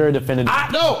 Was there a definitive?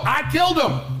 No, I killed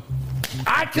them.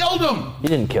 I killed him. You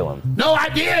didn't kill him. No, I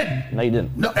did. No, you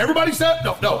didn't. No, everybody said,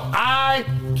 no, I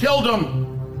killed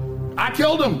him. I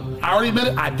killed him. I already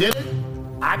admitted I did it.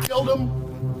 I killed him.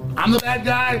 I'm the bad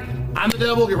guy. I'm the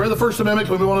devil. Get rid of the First Amendment.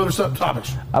 Can we move on to other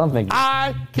topics? I don't think.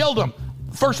 I killed him.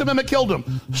 First Amendment killed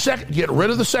him. Get rid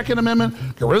of the Second Amendment.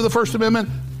 Get rid of the First Amendment.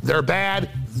 They're bad.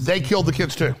 They killed the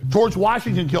kids too. George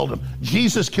Washington killed him.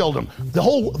 Jesus killed him.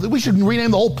 We should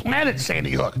rename the whole planet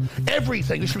Sandy Hook.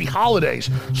 Everything. There should be holidays.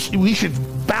 We should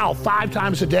bow 5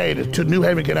 times a day to New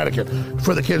Haven, Connecticut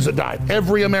for the kids that died.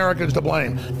 Every American's to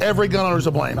blame. Every gun owner's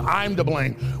to blame. I'm to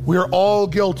blame. We're all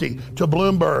guilty. To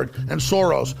Bloomberg and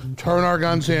Soros. Turn our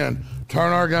guns in.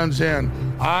 Turn our guns in.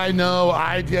 I know.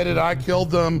 I did it. I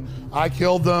killed them. I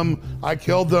killed them. I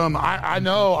killed them. I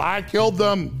know. I killed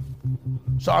them.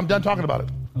 So I'm done talking about it.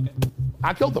 Okay.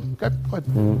 I killed them. Okay, go ahead.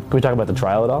 Can we talk about the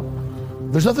trial at all?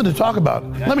 There's nothing to talk about.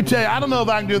 Okay. Let me tell you, I don't know if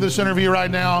I can do this interview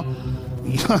right now.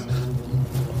 You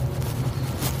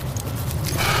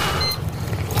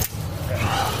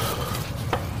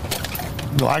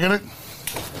liking it?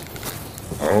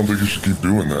 I don't think you should keep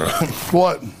doing that.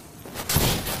 What?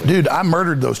 Dude, I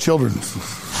murdered those children.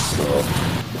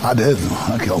 I did.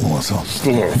 I killed them myself.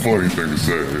 Still not a funny thing to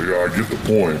say. Yeah, I get the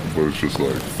point, but it's just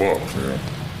like, fuck, man.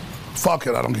 Fuck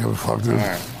it. I don't give a fuck, dude.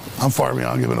 Right. I'm far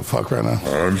beyond giving a fuck right now.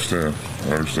 I understand.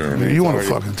 Dude, you want to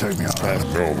fucking take me out. Right?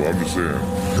 No, but I'm just saying.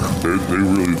 They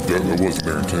really, that wasn't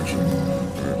their intention.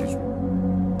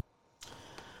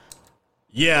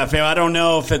 Yeah, fam, I don't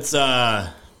know if it's, I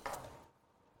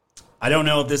don't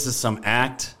know if this is some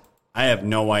act. I have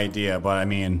no idea, but I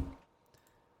mean,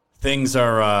 things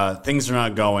are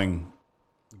not going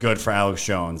good for Alex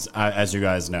Jones, as you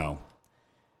guys know.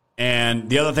 And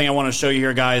the other thing I want to show you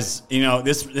here, guys,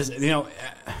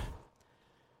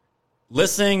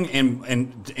 listening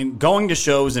and going to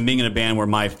shows and being in a band were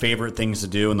my favorite things to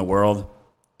do in the world.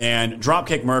 And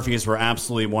Dropkick Murphys were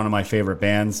absolutely one of my favorite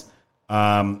bands.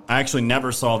 I actually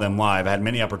never saw them live. I had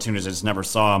many opportunities, I just never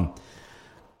saw them.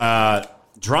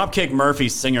 Dropkick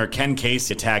Murphys singer Ken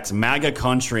Casey attacks MAGA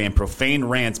country and profane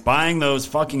rants. Buying those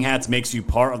fucking hats makes you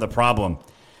part of the problem.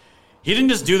 He didn't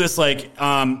just do this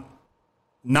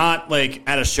not like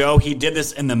at a show. He did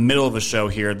this in the middle of a show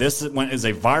here. This is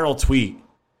a viral tweet.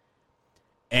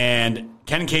 And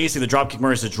Ken Casey, the Dropkick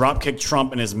Murphys, said, "Dropkick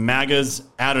Trump and his MAGAs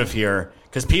out of here."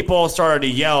 Because people started to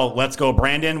yell, "Let's go,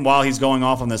 Brandon," while he's going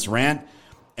off on this rant.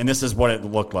 And this is what it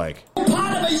looked like.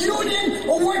 Part of a union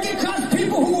of working class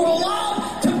people who are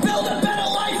allowed to build a better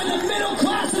life in the middle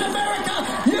class in America.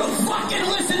 You fucking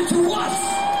listen to us.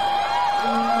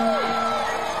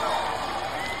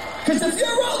 Because if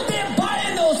you're out there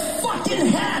buying those fucking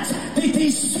hats that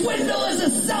these swindlers are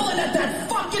selling at that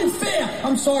fucking fair.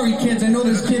 I'm sorry, kids. I know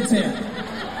there's kids here.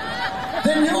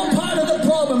 Then you're part of the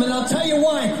problem, and I'll tell you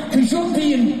why. Because you're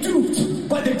being duped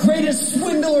by the greatest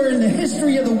swindler in the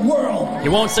history of the world.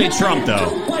 You won't say Trump, though.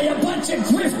 Duped by a bunch of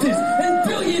grifters and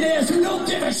billionaires who don't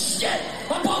give a shit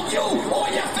about you or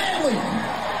your family.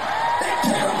 They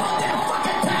care about their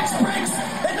fucking tax breaks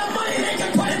and the money they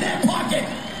can put in their pocket.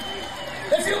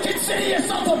 If you consider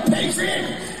yourself a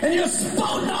patriot and you're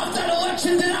spouting off that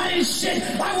election denying shit,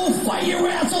 I will fight your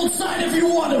ass outside if you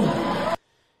want to.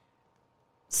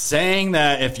 Saying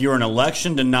that if you're an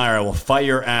election denier, I will fight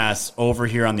your ass over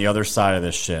here on the other side of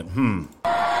this shit. Wake the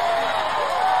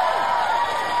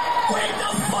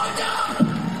fuck up!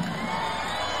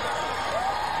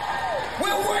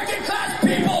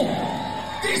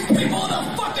 These people are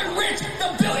the fucking rich,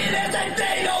 the billionaires, and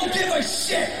they don't give a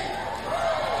shit.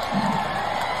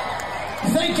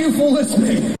 Thank you for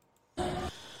listening.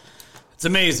 It's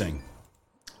amazing.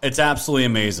 It's absolutely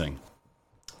amazing.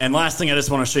 And last thing I just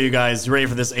want to show you guys, you ready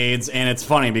for this AIDS? And it's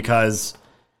funny because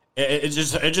it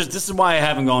just this is why I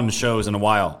haven't gone to shows in a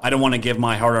while. I don't want to give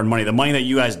my hard-earned money, the money that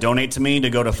you guys donate to me,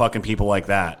 to go to fucking people like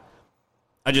that.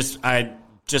 I just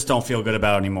don't feel good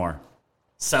about it anymore.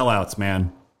 Sellouts,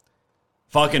 man.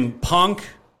 Fucking punk,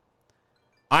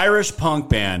 Irish punk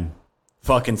band,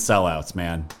 fucking sellouts,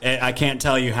 man. I can't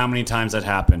tell you how many times that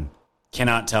happened.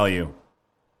 Cannot tell you.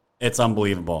 It's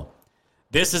unbelievable.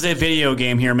 This is a video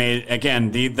game here made,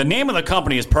 again, the name of the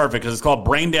company is perfect because it's called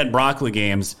Brain Dead Broccoli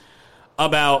Games,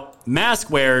 about mask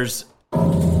wearers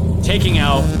taking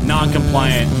out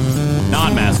non-compliant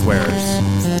non-mask wearers.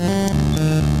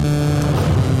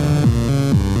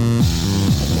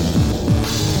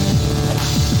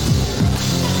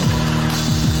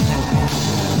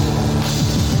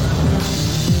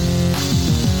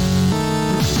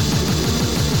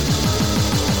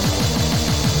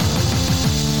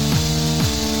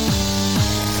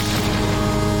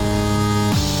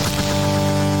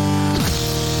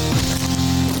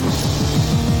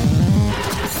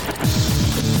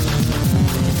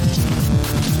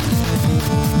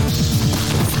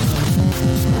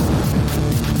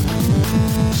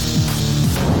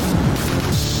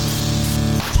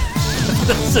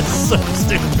 This is so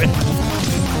stupid.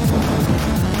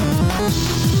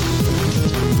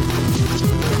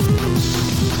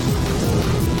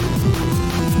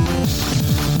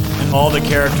 And all the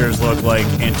characters look like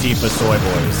Antifa soy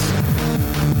boys.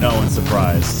 No one's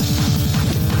surprised.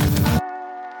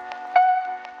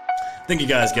 I think you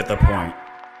guys get the point.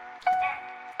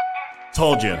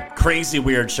 Told you. Crazy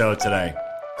weird show today.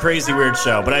 Crazy weird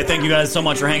show. But I thank you guys so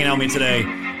much for hanging out with me today.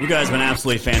 You guys have been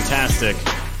absolutely fantastic.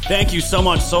 Thank you so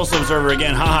much, Social Observer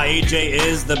again. Haha, AJ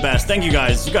is the best. Thank you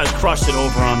guys. You guys crushed it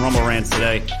over on Rumble Rants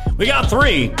today. We got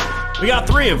 3. We got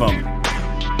 3 of them.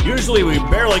 Usually we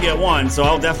barely get 1, so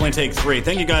I'll definitely take 3.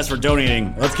 Thank you guys for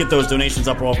donating. Let's get those donations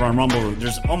up over on Rumble.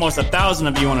 There's almost 1,000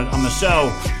 of you on the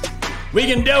show. We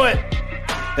can do it.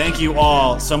 Thank you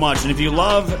all so much. And if you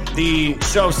love the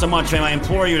show so much, I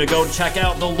implore you to go check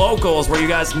out the locals, where you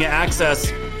guys can get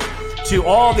access to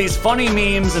all these funny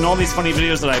memes and all these funny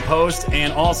videos that I post,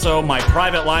 and also my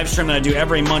private live stream that I do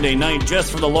every Monday night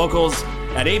just for the locals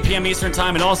at 8 p.m. Eastern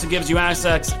Time. It also gives you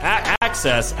access,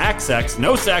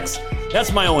 no sex.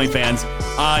 That's my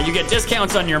OnlyFans. You get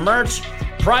discounts on your merch,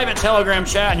 private Telegram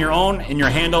chat, and your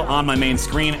handle on my main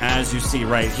screen, as you see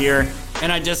right here.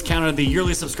 And I discounted the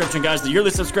yearly subscription, guys. The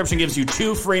yearly subscription gives you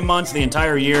 2 free months the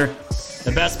entire year.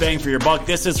 The best bang for your buck.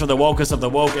 This is for the wokest of the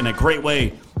woke, and a great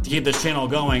way to keep this channel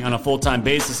going on a full-time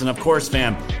basis. And of course,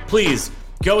 fam, please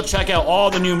go check out all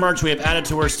the new merch we have added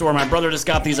to our store. My brother just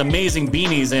got these amazing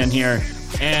beanies in here,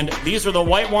 and these are the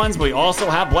white ones, but we also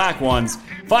have black ones.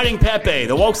 Fighting Pepe,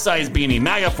 the woke size beanie,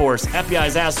 MAGA Force,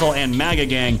 FBI's asshole, and MAGA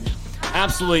Gang.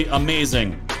 Absolutely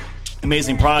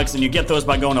amazing products, and you get those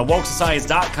by going to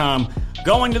wokesocieties.com,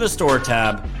 going to the store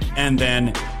tab, and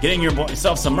then getting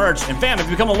yourself some merch. And fam, if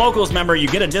you become a Locals member, you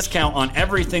get a discount on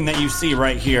everything that you see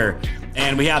right here.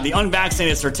 And we have the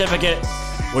unvaccinated certificate,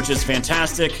 which is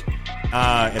fantastic.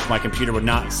 If my computer would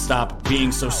not stop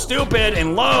being so stupid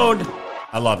and load.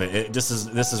 I love it. This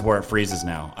is where it freezes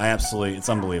now. It's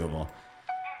unbelievable.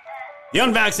 The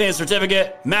unvaccinated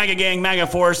certificate, MAGA Gang, MAGA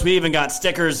Force. We even got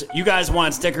stickers. You guys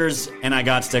wanted stickers, and I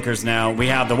got stickers now. We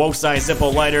have the woke size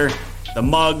Zippo lighter, the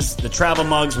mugs, the travel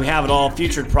mugs. We have it all.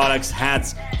 Featured products,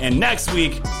 hats, and next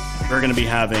week we're going to be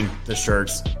having the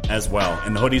shirts as well,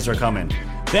 and the hoodies are coming.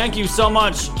 Thank you so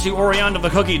much to Orianda the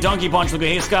Cookie, Donkey Punch. Look at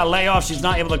Hey Scott, lay off. She's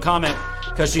not able to comment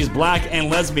because she's black and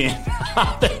lesbian.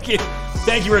 Thank you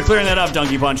for clearing that up,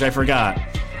 Donkey Punch.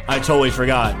 I totally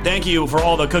forgot. Thank you for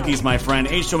all the cookies, my friend.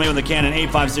 H2 made with a can and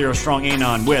 850 strong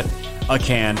Anon with a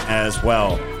can as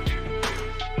well.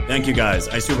 Thank you guys.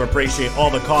 I super appreciate all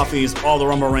the coffees, all the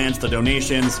Rumble Rants, the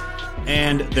donations,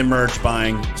 and the merch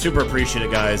buying. Super appreciate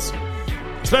it, guys.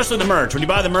 Especially the merch. When you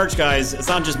buy the merch, guys, it's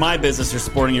not just my business you're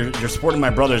supporting. You're supporting my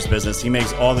brother's business. He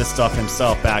makes all this stuff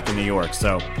himself back in New York.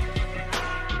 So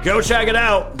go check it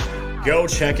out. Go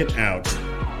check it out.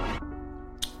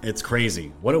 It's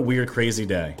crazy. What a weird, crazy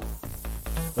day.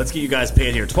 Let's get you guys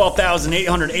paid here.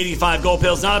 12,885 gold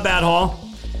pills. Not a bad haul.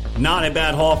 Not a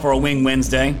bad haul for a Wing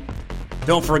Wednesday.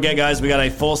 Don't forget, guys, we got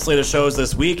a full slate of shows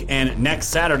this week, and next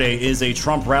Saturday is a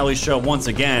Trump rally show once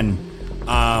again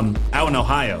out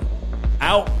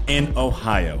in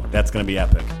Ohio. That's going to be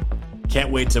epic.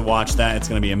 Can't wait to watch that. It's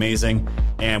going to be amazing,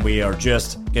 and we are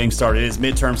just getting started. It is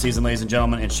midterm season, ladies and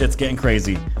gentlemen, and shit's getting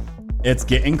crazy. It's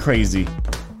getting crazy.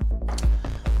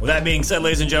 With that being said,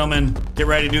 ladies and gentlemen, get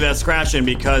ready to do that scratch-in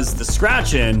because the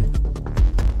scratch-in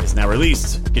is now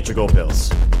released. Get your gold pills.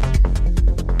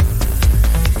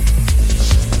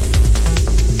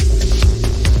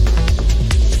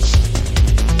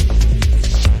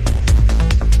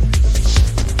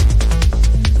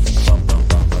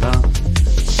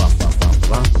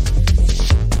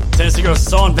 Tennessee girl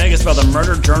saw in Vegas about the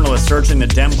murdered journalist searching the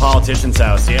Dem politician's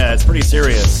house. Yeah, it's pretty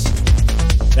serious.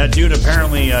 That dude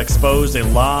apparently exposed a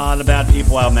lot of bad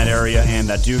people out in that area, and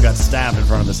that dude got stabbed in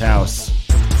front of his house.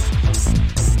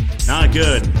 Not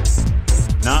good.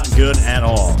 Not good at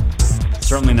all.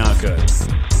 Certainly not good.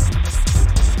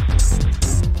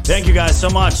 Thank you guys so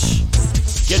much.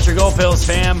 Get your gold pills,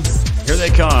 fam. Here they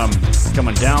come.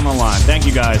 Coming down the line. Thank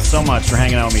you guys so much for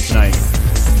hanging out with me tonight.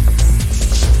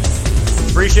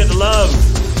 Appreciate the love.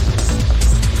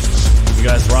 You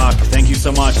guys rock. Thank you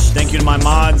so much. Thank you to my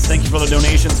mods. Thank you for the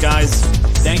donations, guys.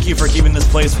 Thank you for keeping this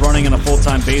place running on a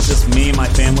full-time basis. Me and my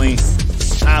family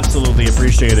absolutely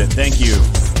appreciate it. Thank you.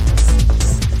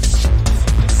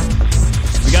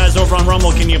 You guys over on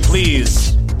Rumble, can you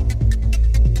please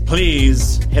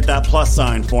hit that plus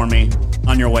sign for me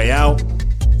on your way out?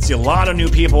 See a lot of new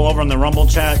people over on the Rumble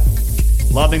chat.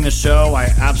 Loving the show. I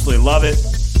absolutely love it.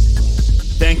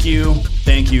 Thank you.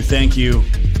 Thank you. Thank you.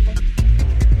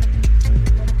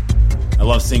 I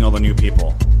love seeing all the new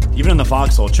people. Even in the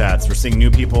Foxhole chats, we're seeing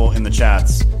new people in the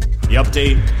chats. The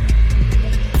update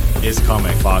is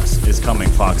coming, Fox. Is coming,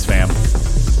 Fox fam.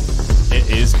 It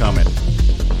is coming.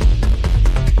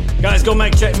 Guys, go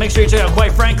make sure you check out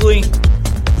Quite Frankly,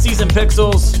 Season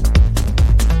Pixels.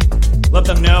 Let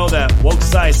them know that Woke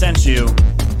Society sent you.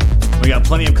 We got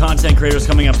plenty of content creators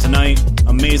coming up tonight.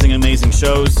 Amazing, amazing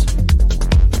shows.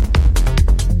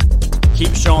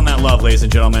 Keep showing that love, ladies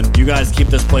and gentlemen. You guys keep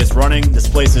this place running. This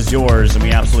place is yours, and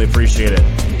we absolutely appreciate it.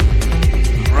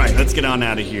 All right, let's get on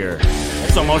out of here.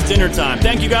 It's almost dinner time.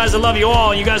 Thank you guys. I love you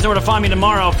all. You guys know where to find me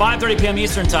tomorrow, 5:30 p.m.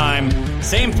 Eastern time,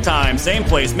 same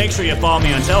place. Make sure you follow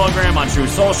me on Telegram, on True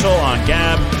Social, on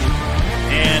Gab,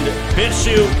 and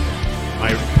BitChute.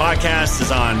 My podcast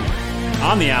is on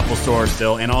the Apple Store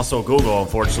still, and also Google,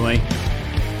 unfortunately.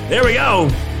 There we go.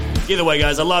 Either way,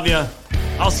 guys, I love you.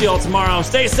 I'll see you all tomorrow.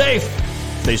 Stay safe.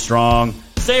 Stay strong.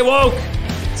 Stay woke.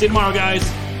 See you tomorrow, guys.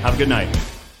 Have a good night.